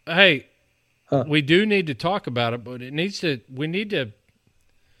 Hey, we do need to talk about it, but we need to.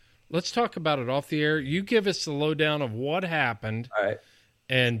 Let's talk about it off the air. You give us the lowdown of what happened, all right,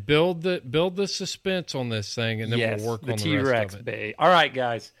 and build the suspense on this thing, and then we'll work on the T-Rex rest of it. Bay. All right,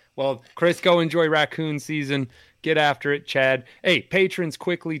 guys. Well, Chris, go enjoy raccoon season. Get after it, Chad. Hey, patrons,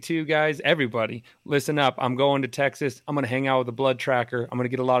 quickly too, guys. Everybody, listen up. I'm going to Texas. I'm going to hang out with the Blood Tracker. I'm going to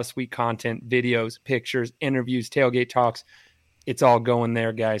get a lot of sweet content, videos, pictures, interviews, tailgate talks. It's all going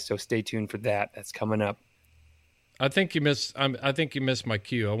there, guys. So stay tuned for that. That's coming up. I think you missed my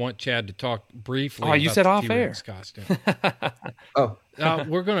cue. I want Chad to talk briefly. Oh, you about said the off T-Rex air. Costume.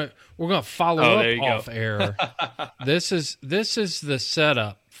 We're gonna follow up off air. This is the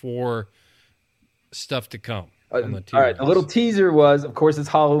setup for stuff to come. All right, a little teaser was, of course, it's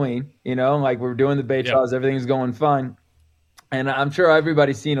Halloween. Like we're doing the bait trials, everything's going fine. And I'm sure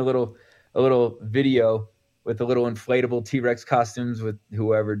everybody's seen a little video with the little inflatable T-Rex costumes with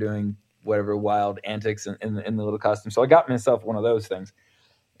whoever doing whatever wild antics in the little costume. So I got myself one of those things,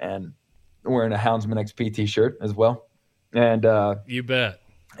 and wearing a Houndsman XP T-shirt as well. And you bet.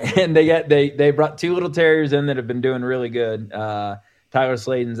 And they brought 2 little terriers in that have been doing really good. Tyler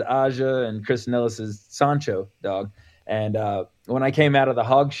Sladen's Aja and Chris Nellis's Sancho dog. And when I came out of the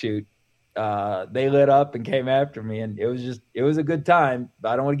hog shoot, they lit up and came after me, and it was a good time. But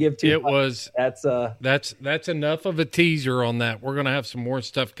I don't want to give too much. That's enough of a teaser on that. We're gonna have some more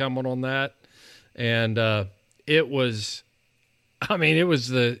stuff coming on that, and it was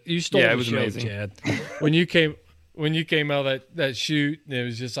you stole the show, amazing. Chad. When you came out of that shoot, it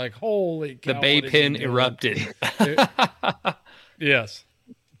was just like, holy cow. The bay pin erupted. Yes.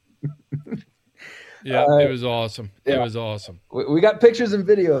 Yeah, it was awesome. Yeah. It was awesome. We got pictures and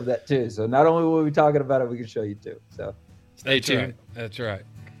video of that too. So not only will we be talking about it, we can show you too. So stay tuned. Right. That's right.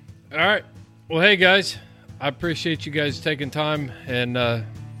 All right. Well, hey guys, I appreciate you guys taking time, and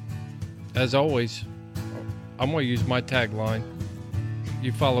as always, I'm going to use my tagline.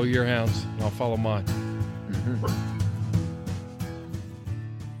 You follow your hounds, and I'll follow mine. Mm-hmm.